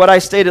back to what I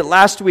stated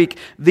last week.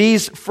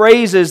 These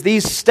phrases,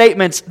 these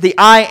statements, the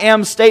I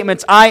am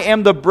statements, I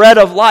am the bread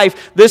of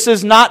life. This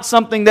is not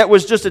something that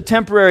was just a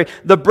temporary.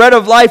 The bread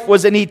of life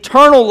was an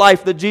eternal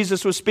life that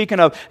Jesus was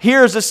speaking of.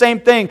 Here's the same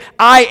thing.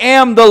 I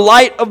am the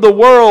light of the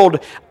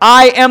world.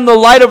 I am the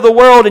light of the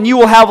world, and you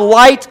will have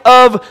light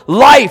of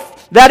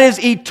life. That is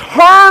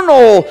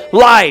eternal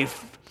life.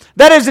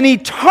 That is an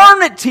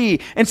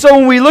eternity. And so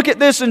when we look at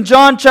this in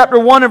John chapter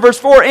 1 and verse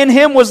 4, in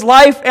Him was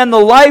life, and the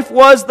life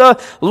was the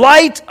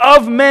light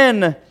of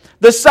men,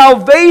 the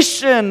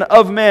salvation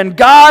of men.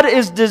 God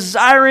is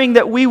desiring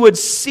that we would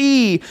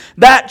see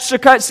that.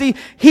 See,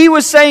 He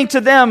was saying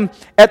to them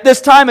at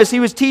this time as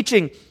He was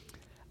teaching,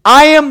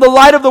 I am the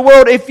light of the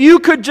world. If you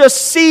could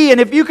just see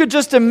and if you could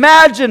just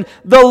imagine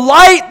the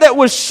light that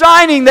was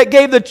shining that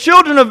gave the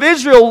children of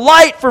Israel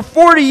light for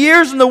 40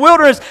 years in the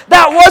wilderness,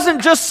 that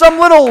wasn't just some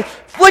little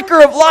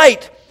flicker of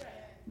light.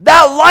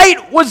 That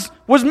light was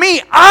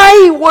me.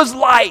 I was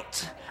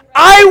light.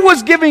 I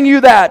was giving you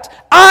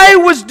that. I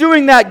was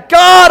doing that.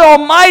 God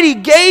Almighty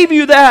gave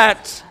you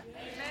that.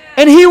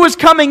 And He was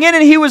coming in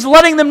and He was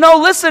letting them know,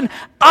 listen,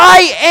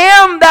 I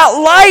am that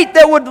light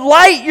that would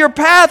light your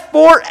path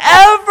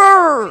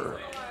forever.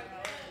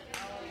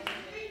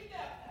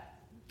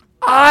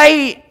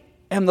 I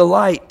am the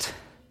light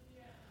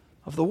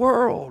of the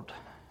world.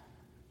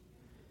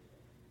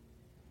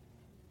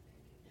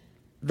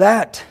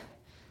 That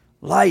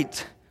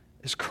light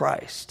is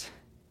Christ.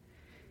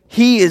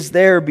 He is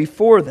there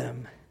before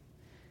them.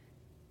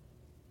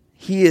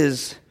 He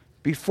is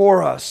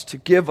before us to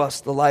give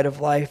us the light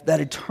of life, that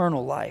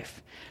eternal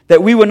life.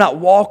 That we would not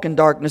walk in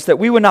darkness, that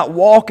we would not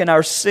walk in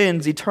our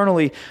sins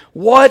eternally.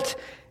 What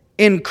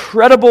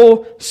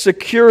incredible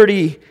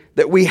security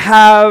that we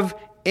have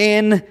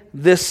in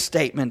this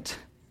statement.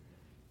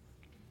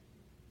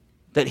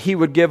 That He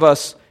would give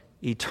us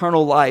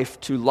eternal life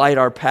to light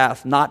our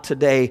path, not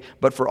today,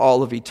 but for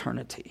all of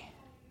eternity.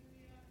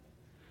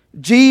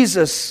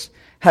 Jesus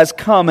has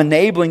come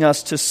enabling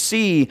us to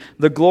see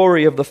the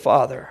glory of the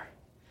Father.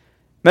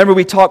 Remember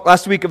we talked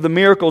last week of the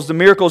miracles. The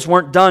miracles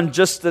weren't done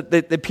just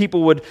that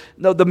people would...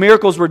 No, the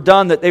miracles were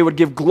done that they would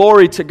give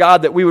glory to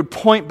God, that we would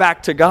point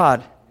back to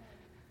God.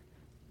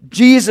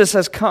 Jesus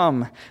has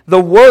come. The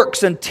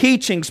works and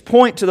teachings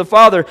point to the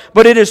Father,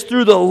 but it is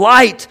through the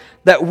light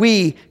that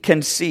we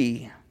can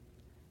see.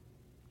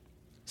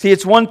 See,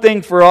 it's one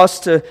thing for us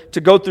to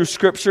go through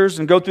Scriptures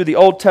and go through the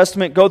Old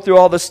Testament, go through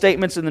all the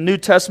statements in the New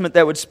Testament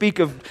that would speak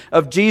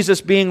of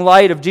Jesus being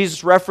light, of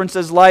Jesus referenced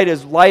as light,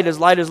 as light, as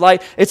light, as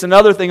light. It's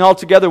another thing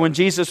altogether when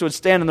Jesus would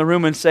stand in the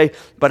room and say,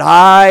 but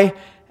I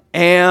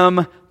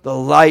am the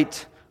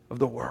light of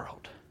the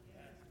world.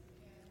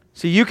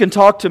 See, you can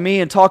talk to me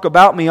and talk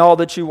about me all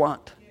that you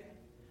want.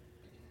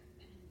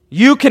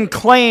 You can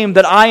claim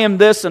that I am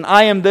this and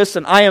I am this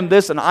and I am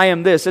this and I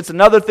am this. It's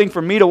another thing for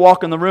me to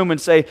walk in the room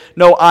and say,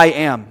 no, I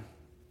am.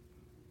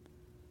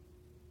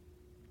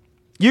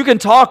 You can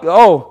talk,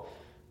 oh,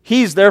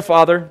 He's their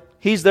Father,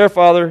 He's their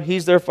Father,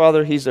 He's their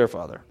Father, He's their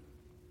Father.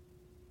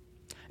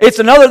 It's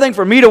another thing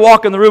for me to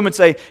walk in the room and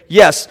say,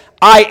 yes,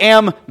 I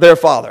am their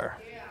Father.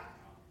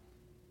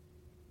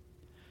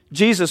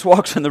 Jesus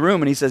walks in the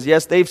room and He says,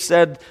 yes, they've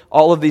said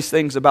all of these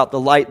things about the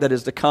light that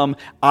is to come.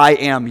 I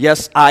am.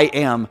 Yes, I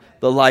am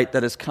the light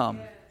that has come.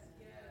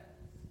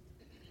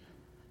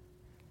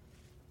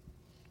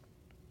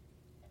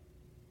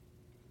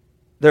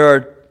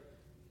 There's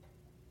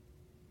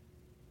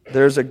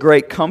a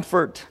great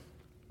comfort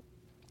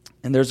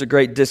and there's a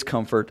great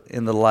discomfort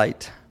in the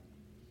light.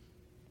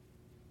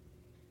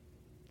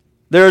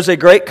 There is a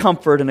great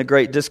comfort and a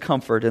great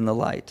discomfort in the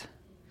light.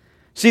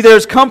 See,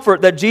 there's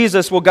comfort that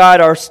Jesus will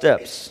guide our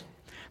steps.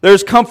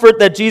 There's comfort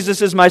that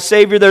Jesus is my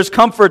Savior. There's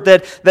comfort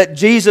that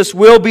Jesus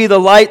will be the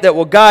light that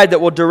will guide,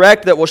 that will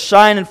direct, that will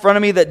shine in front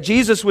of me, that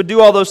Jesus would do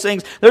all those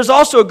things. There's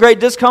also a great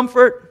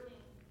discomfort.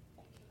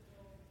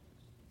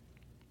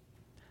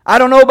 I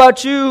don't know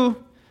about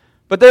you,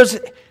 but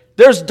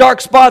there's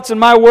dark spots in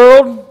my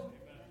world.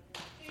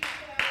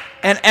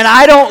 And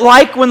I don't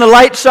like when the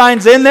light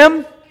shines in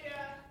them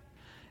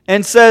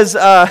and says,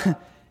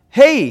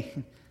 hey,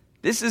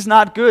 this is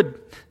not good.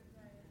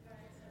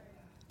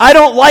 I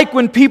don't like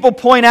when people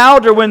point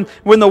out, or when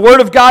the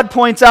Word of God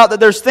points out that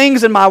there's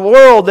things in my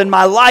world, in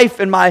my life,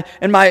 in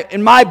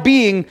my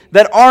being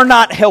that are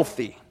not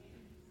healthy.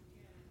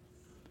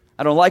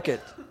 I don't like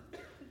it.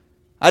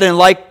 I didn't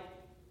like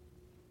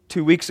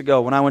 2 weeks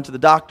ago when I went to the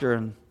doctor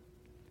and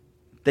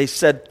they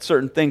said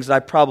certain things that I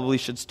probably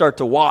should start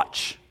to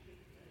watch.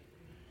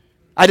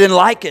 I didn't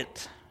like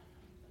it.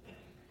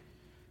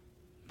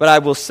 But I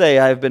will say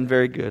I have been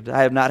very good.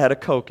 I have not had a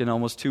Coke in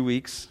almost 2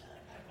 weeks.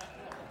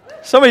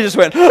 Somebody just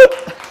went,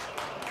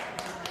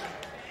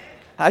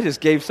 I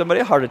just gave somebody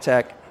a heart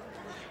attack.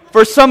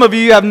 For some of you,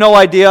 you have no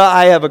idea.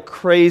 I have a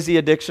crazy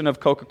addiction of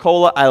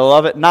Coca-Cola. I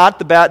love it. Not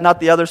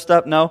the other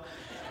stuff. No.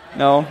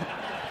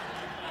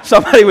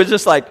 Somebody was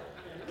just like,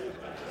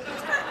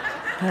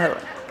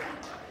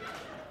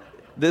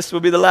 this will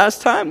be the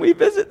last time we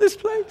visit this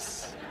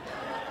place.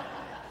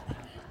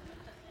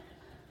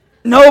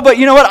 No, but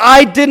you know what?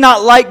 I did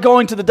not like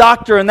going to the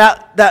doctor and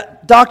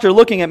that doctor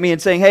looking at me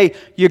and saying, hey,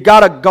 you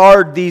got to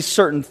guard these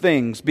certain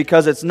things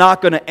because it's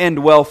not going to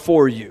end well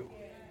for you.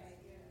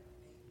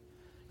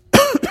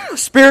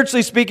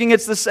 Spiritually speaking,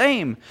 it's the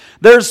same.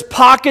 There's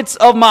pockets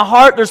of my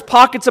heart, there's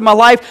pockets of my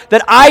life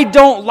that I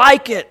don't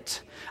like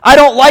it. I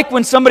don't like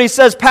when somebody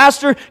says,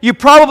 Pastor, you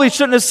probably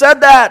shouldn't have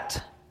said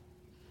that.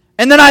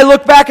 And then I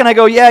look back and I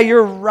go, yeah,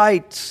 you're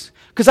right.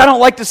 Because I don't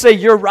like to say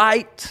you're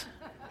right.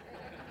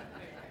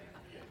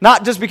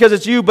 Not just because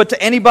it's you, but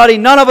to anybody.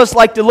 None of us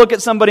like to look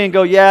at somebody and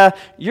go, yeah,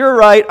 you're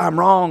right, I'm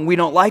wrong. We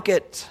don't like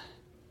it.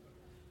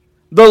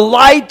 The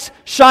light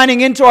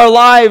shining into our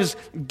lives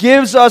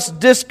gives us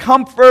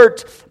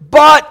discomfort,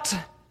 but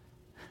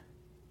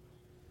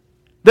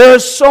there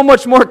is so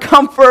much more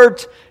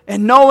comfort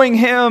in knowing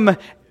Him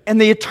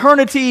and the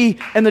eternity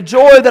and the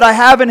joy that I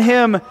have in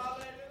Him,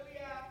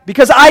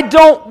 because I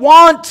don't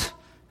want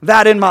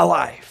that in my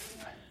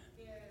life.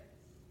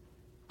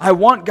 I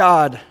want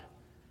God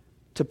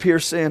to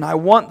pierce in. I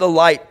want the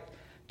light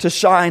to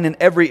shine in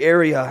every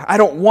area. I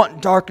don't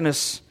want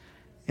darkness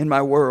in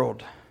my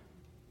world.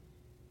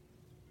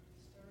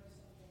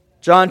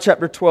 John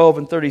chapter 12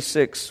 and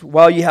 36.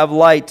 While ye have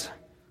light,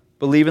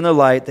 believe in the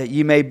light, that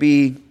ye may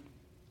be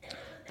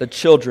the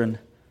children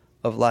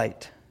of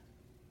light.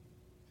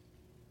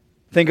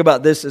 Think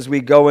about this as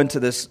we go into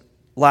this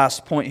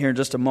last point here in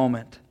just a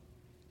moment.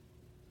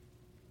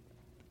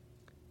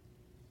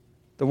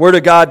 The Word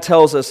of God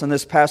tells us in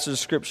this passage of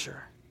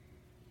Scripture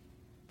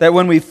that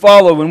when we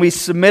follow, when we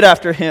submit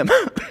after Him,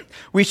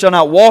 we shall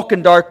not walk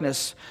in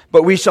darkness,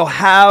 but we shall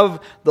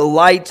have the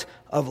light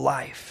of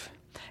life.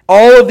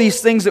 All of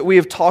these things that we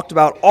have talked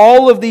about,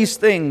 all of these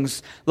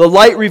things, the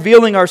light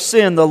revealing our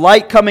sin, the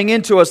light coming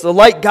into us, the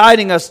light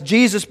guiding us,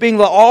 Jesus being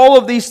the, all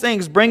of these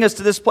things bring us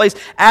to this place.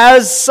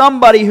 As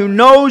somebody who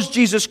knows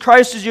Jesus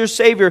Christ as your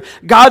Savior,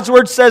 God's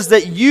Word says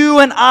that you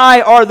and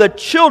I are the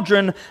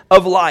children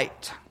of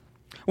light.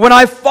 When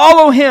I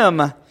follow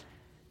Him,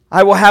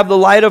 I will have the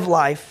light of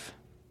life.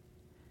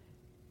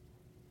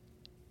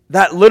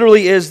 That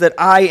literally is that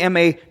I am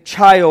a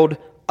child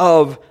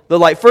of the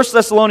light. 1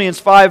 Thessalonians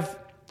 5,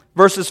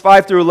 verses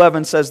 5 through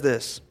 11 says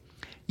this.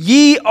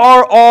 Ye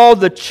are all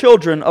the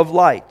children of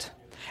light,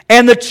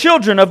 and the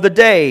children of the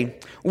day.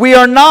 We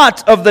are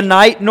not of the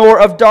night, nor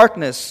of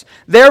darkness.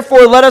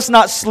 Therefore let us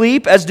not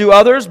sleep as do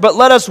others, but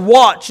let us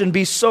watch and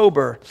be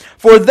sober.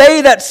 For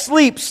they that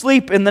sleep,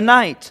 sleep in the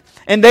night,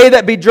 and they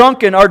that be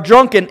drunken are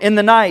drunken in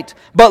the night.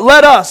 But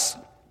let us,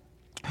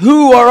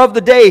 who are of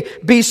the day,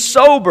 be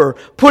sober,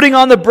 putting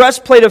on the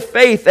breastplate of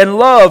faith and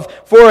love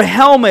for a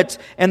helmet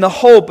and the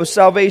hope of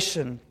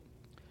salvation.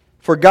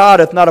 For God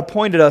hath not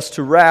appointed us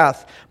to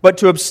wrath, but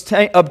to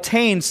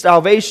obtain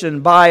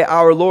salvation by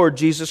our Lord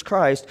Jesus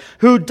Christ,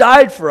 who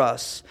died for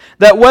us,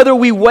 that whether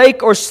we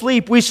wake or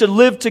sleep, we should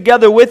live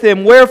together with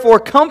Him. Wherefore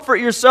comfort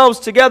yourselves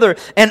together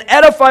and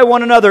edify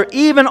one another,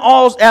 even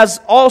as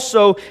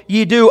also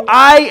ye do.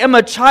 I am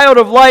a child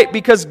of light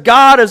because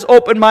God has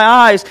opened my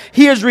eyes.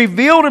 He has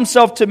revealed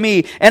Himself to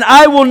me, and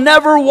I will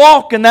never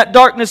walk in that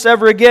darkness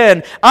ever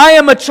again. I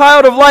am a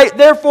child of light,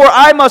 therefore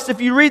I must,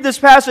 if you read this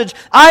passage,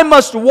 I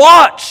must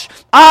watch.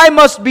 I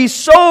must be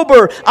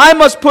sober. I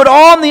must put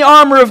on the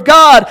armor of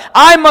God.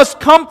 I must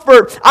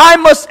comfort. I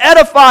must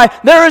edify.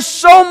 There is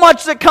so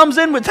much that comes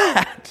in with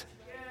that.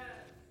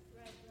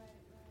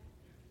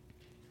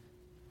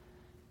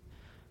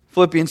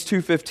 Philippians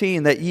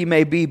 2:15, that ye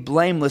may be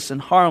blameless and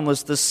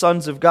harmless, the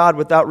sons of God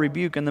without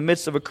rebuke, in the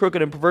midst of a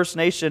crooked and perverse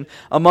nation,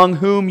 among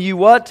whom ye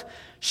what?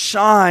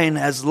 Shine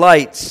as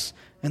lights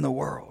in the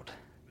world.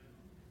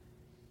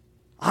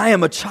 I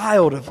am a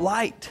child of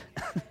light.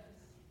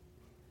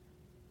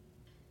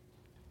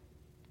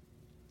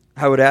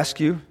 I would ask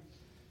you,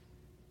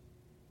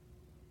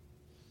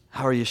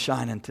 how are you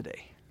shining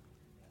today?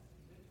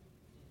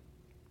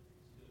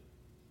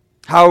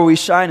 How are we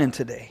shining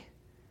today?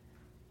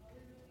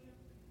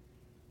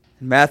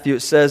 In Matthew it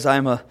says,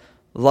 I'm a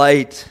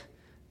light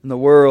in the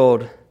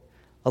world,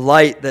 a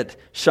light that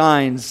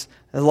shines,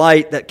 a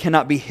light that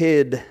cannot be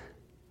hid.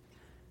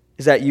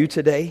 Is that you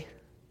today?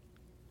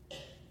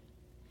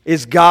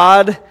 Is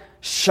God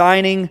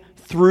shining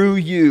through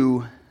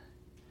you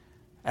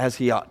as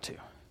He ought to?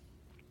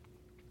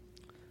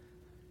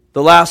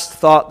 The last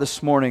thought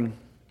this morning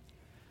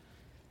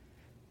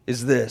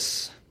is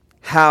this: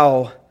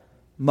 how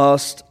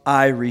must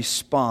I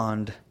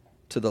respond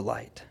to the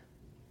light?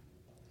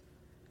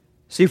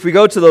 See, if we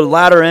go to the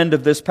latter end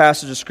of this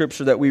passage of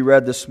Scripture that we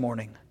read this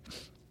morning,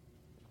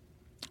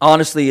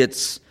 honestly,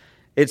 it's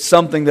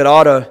something that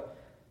ought to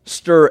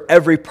stir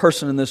every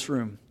person in this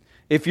room.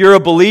 If you're a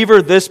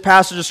believer, this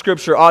passage of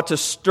Scripture ought to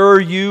stir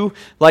you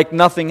like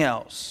nothing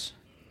else.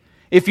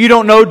 If you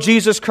don't know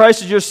Jesus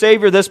Christ as your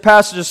Savior, this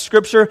passage of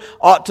Scripture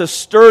ought to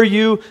stir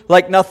you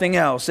like nothing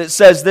else. It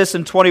says this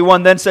in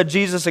 21, Then said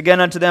Jesus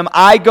again unto them,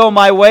 I go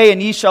my way,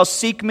 and ye shall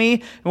seek me.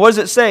 And what does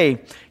it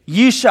say?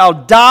 Ye shall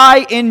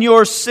die in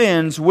your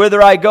sins.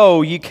 Whither I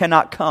go, ye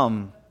cannot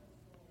come.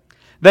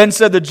 Then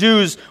said the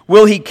Jews,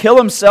 Will he kill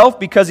himself,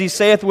 because he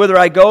saith, Whither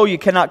I go, ye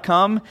cannot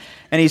come?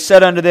 And he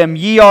said unto them,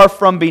 Ye are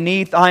from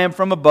beneath, I am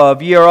from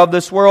above. Ye are of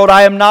this world,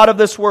 I am not of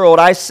this world.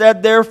 I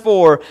said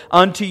therefore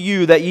unto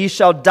you, that ye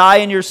shall die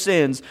in your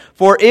sins.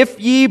 For if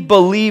ye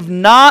believe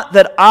not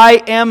that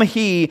I am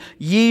He,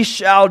 ye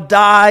shall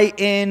die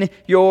in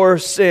your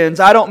sins.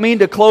 I don't mean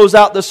to close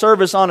out the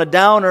service on a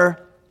downer,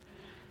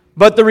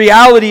 but the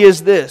reality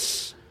is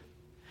this: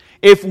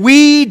 if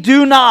we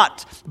do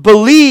not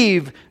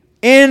believe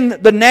in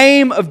the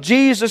name of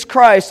Jesus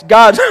Christ,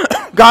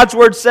 God's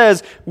Word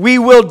says we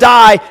will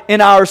die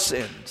in our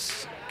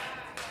sins.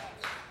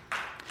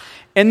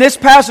 In this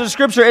passage of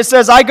Scripture, it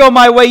says, I go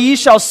my way, ye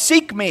shall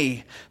seek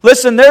me.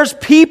 Listen, there's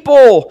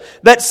people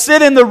that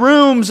sit in the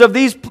rooms of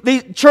these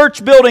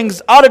church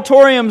buildings,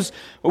 auditoriums,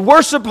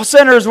 worship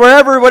centers,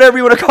 whatever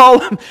you want to call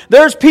them.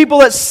 There's people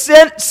that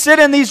sit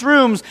in these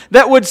rooms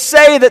that would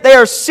say that they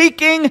are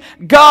seeking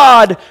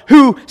God,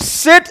 who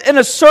sit in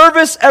a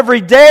service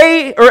every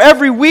day or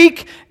every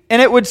week,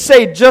 and it would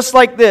say just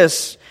like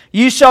this: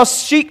 You shall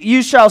seek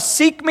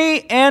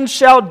me and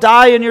shall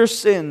die in your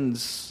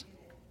sins.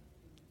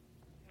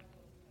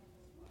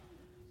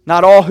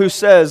 Not all who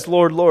says,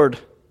 Lord, Lord,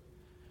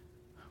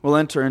 will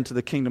enter into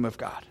the kingdom of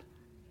God.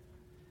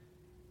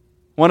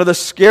 One of the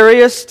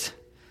scariest,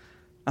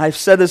 I've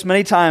said this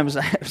many times,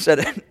 I've said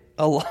it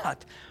a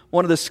lot,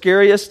 one of the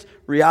scariest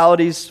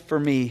realities for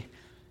me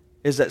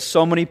is that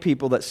so many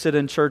people that sit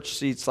in church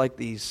seats like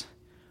these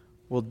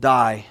will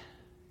die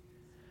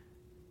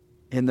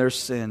in their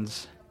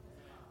sins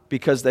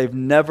because they've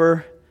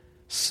never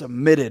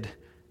submitted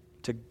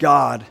to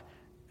God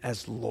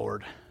as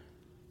Lord.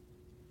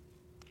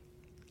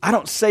 I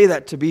don't say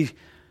that to be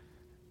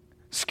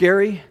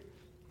scary.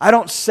 I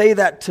don't say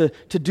that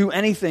to do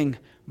anything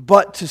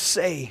but to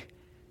say,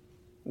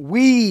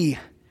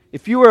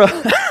 if you're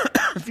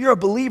a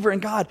believer in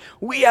God,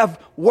 we have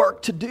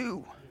work to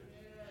do.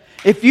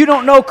 If you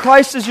don't know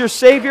Christ as your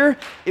Savior,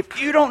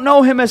 if you don't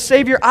know Him as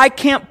Savior, I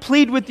can't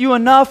plead with you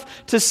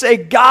enough to say,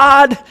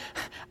 God,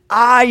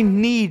 I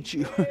need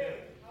you.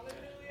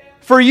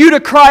 For you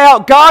to cry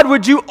out, God,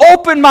 would you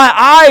open my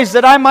eyes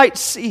that I might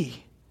see?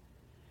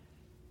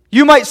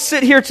 You might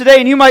sit here today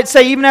and you might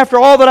say, even after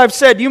all that I've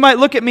said, you might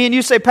look at me and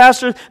you say,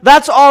 Pastor,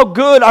 that's all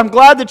good. I'm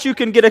glad that you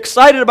can get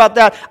excited about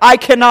that. I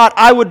cannot.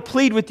 I would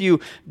plead with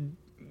you.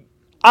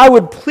 I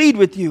would plead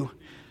with you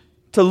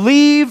to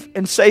leave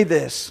and say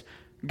this: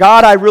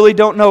 God, I really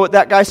don't know what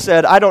that guy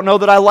said. I don't know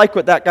that I like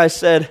what that guy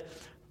said.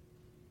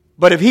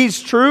 But if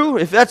he's true,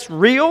 if that's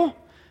real,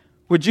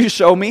 would you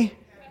show me?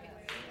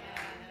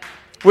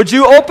 Would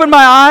you open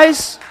my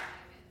eyes?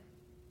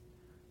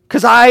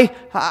 Because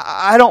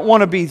I don't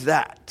want to be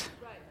that.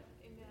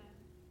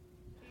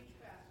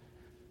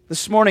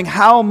 This morning,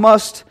 how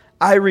must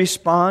I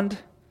respond?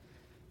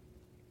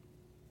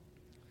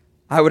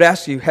 I would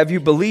ask you, have you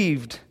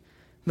believed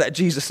that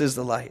Jesus is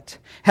the light?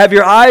 Have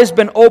your eyes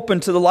been open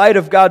to the light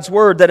of God's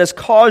Word that has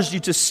caused you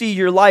to see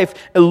your life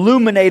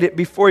illuminated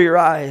before your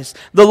eyes?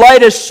 The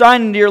light has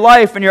shined into your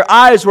life and your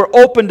eyes were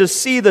open to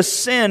see the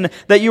sin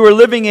that you were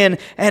living in.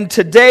 And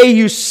today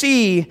you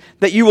see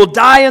that you will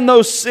die in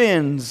those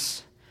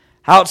sins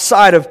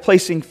outside of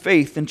placing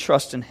faith and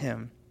trust in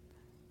Him.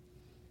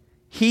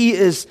 He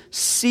is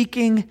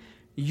seeking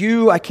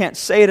you. I can't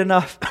say it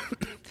enough.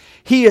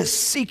 He is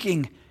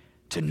seeking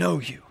to know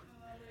you.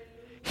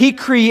 He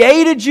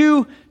created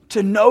you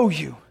to know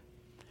you.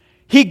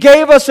 He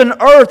gave us an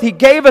earth. He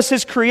gave us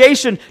His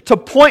creation to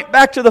point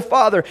back to the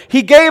Father.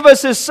 He gave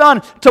us His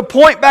Son to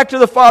point back to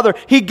the Father.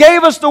 He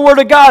gave us the Word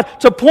of God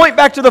to point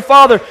back to the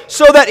Father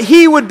so that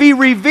He would be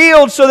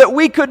revealed, so that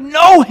we could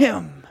know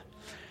Him.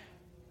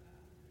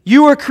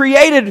 You were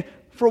created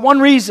for one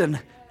reason: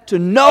 to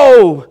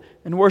know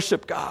and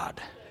worship God.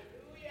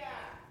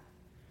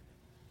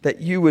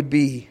 That you would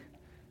be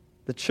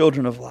the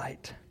children of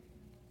light.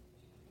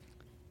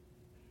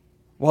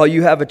 While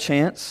you have a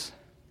chance,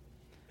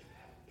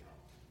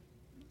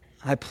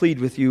 I plead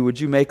with you, would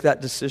you make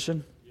that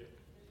decision?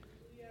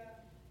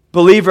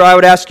 Believer, I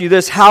would ask you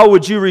this: how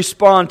would you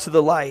respond to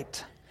the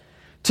light?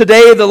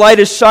 Today, the light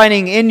is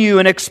shining in you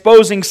and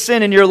exposing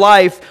sin in your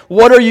life.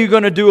 What are you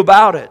going to do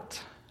about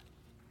it?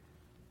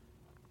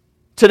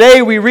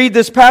 Today, we read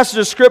this passage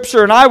of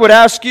Scripture, and I would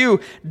ask you,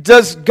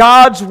 did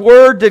God's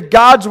Word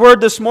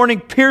this morning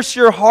pierce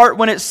your heart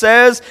when it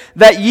says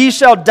that ye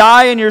shall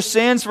die in your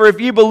sins? For if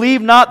ye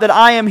believe not that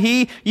I am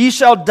He, ye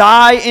shall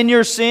die in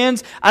your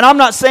sins. And I'm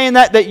not saying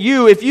that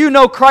if you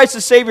know Christ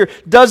as Savior,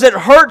 does it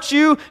hurt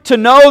you to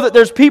know that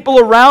there's people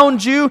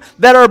around you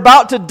that are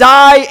about to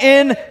die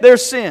in their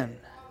sin?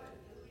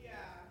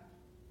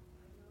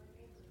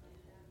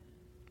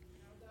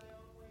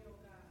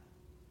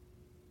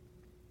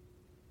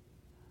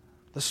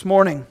 This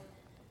morning,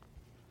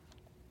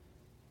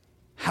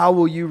 how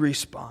will you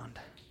respond?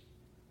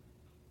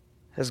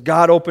 Has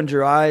God opened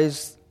your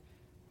eyes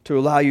to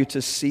allow you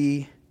to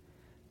see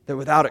that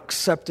without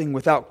accepting,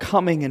 without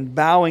coming and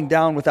bowing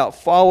down,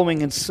 without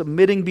following and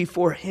submitting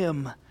before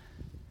Him,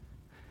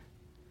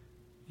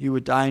 you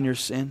would die in your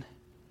sin?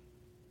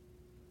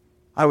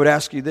 I would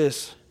ask you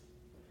this: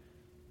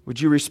 would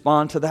you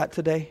respond to that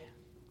today?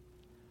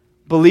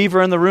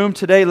 Believer in the room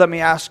today, let me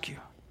ask you.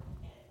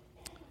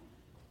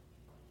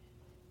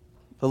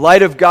 The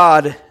light of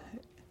God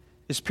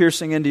is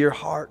piercing into your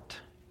heart.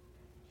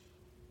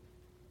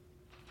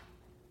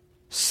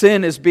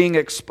 Sin is being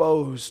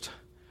exposed.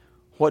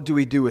 What do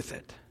we do with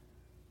it?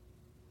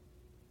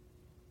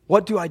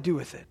 What do I do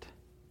with it?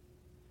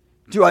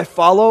 Do I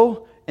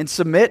follow and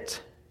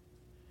submit?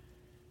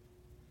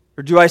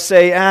 Or do I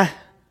say,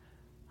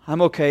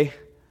 I'm okay.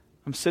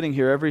 I'm sitting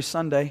here every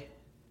Sunday.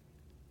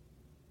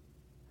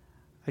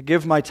 I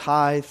give my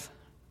tithe.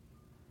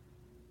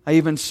 I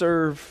even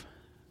serve.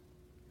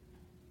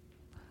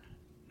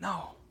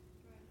 No.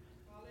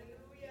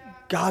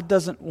 God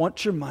doesn't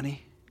want your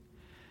money.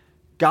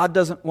 God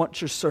doesn't want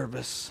your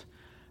service.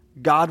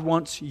 God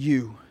wants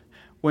you.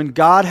 When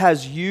God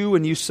has you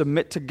and you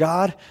submit to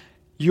God,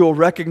 you'll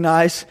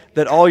recognize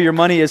that all your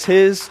money is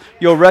His.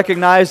 You'll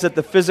recognize that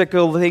the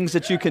physical things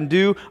that you can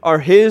do are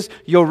His.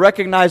 You'll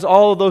recognize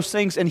all of those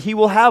things, and He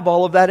will have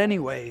all of that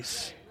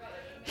anyways.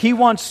 He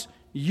wants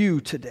you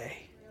today.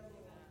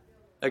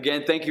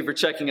 Again, thank you for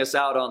checking us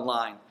out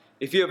online.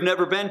 If you have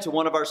never been to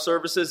one of our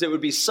services, it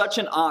would be such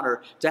an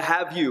honor to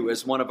have you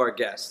as one of our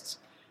guests.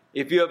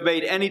 If you have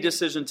made any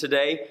decision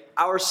today,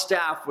 our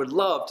staff would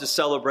love to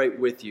celebrate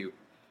with you.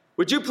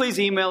 Would you please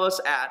email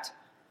us at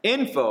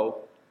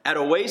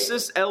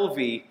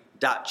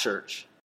info@oasislv.church.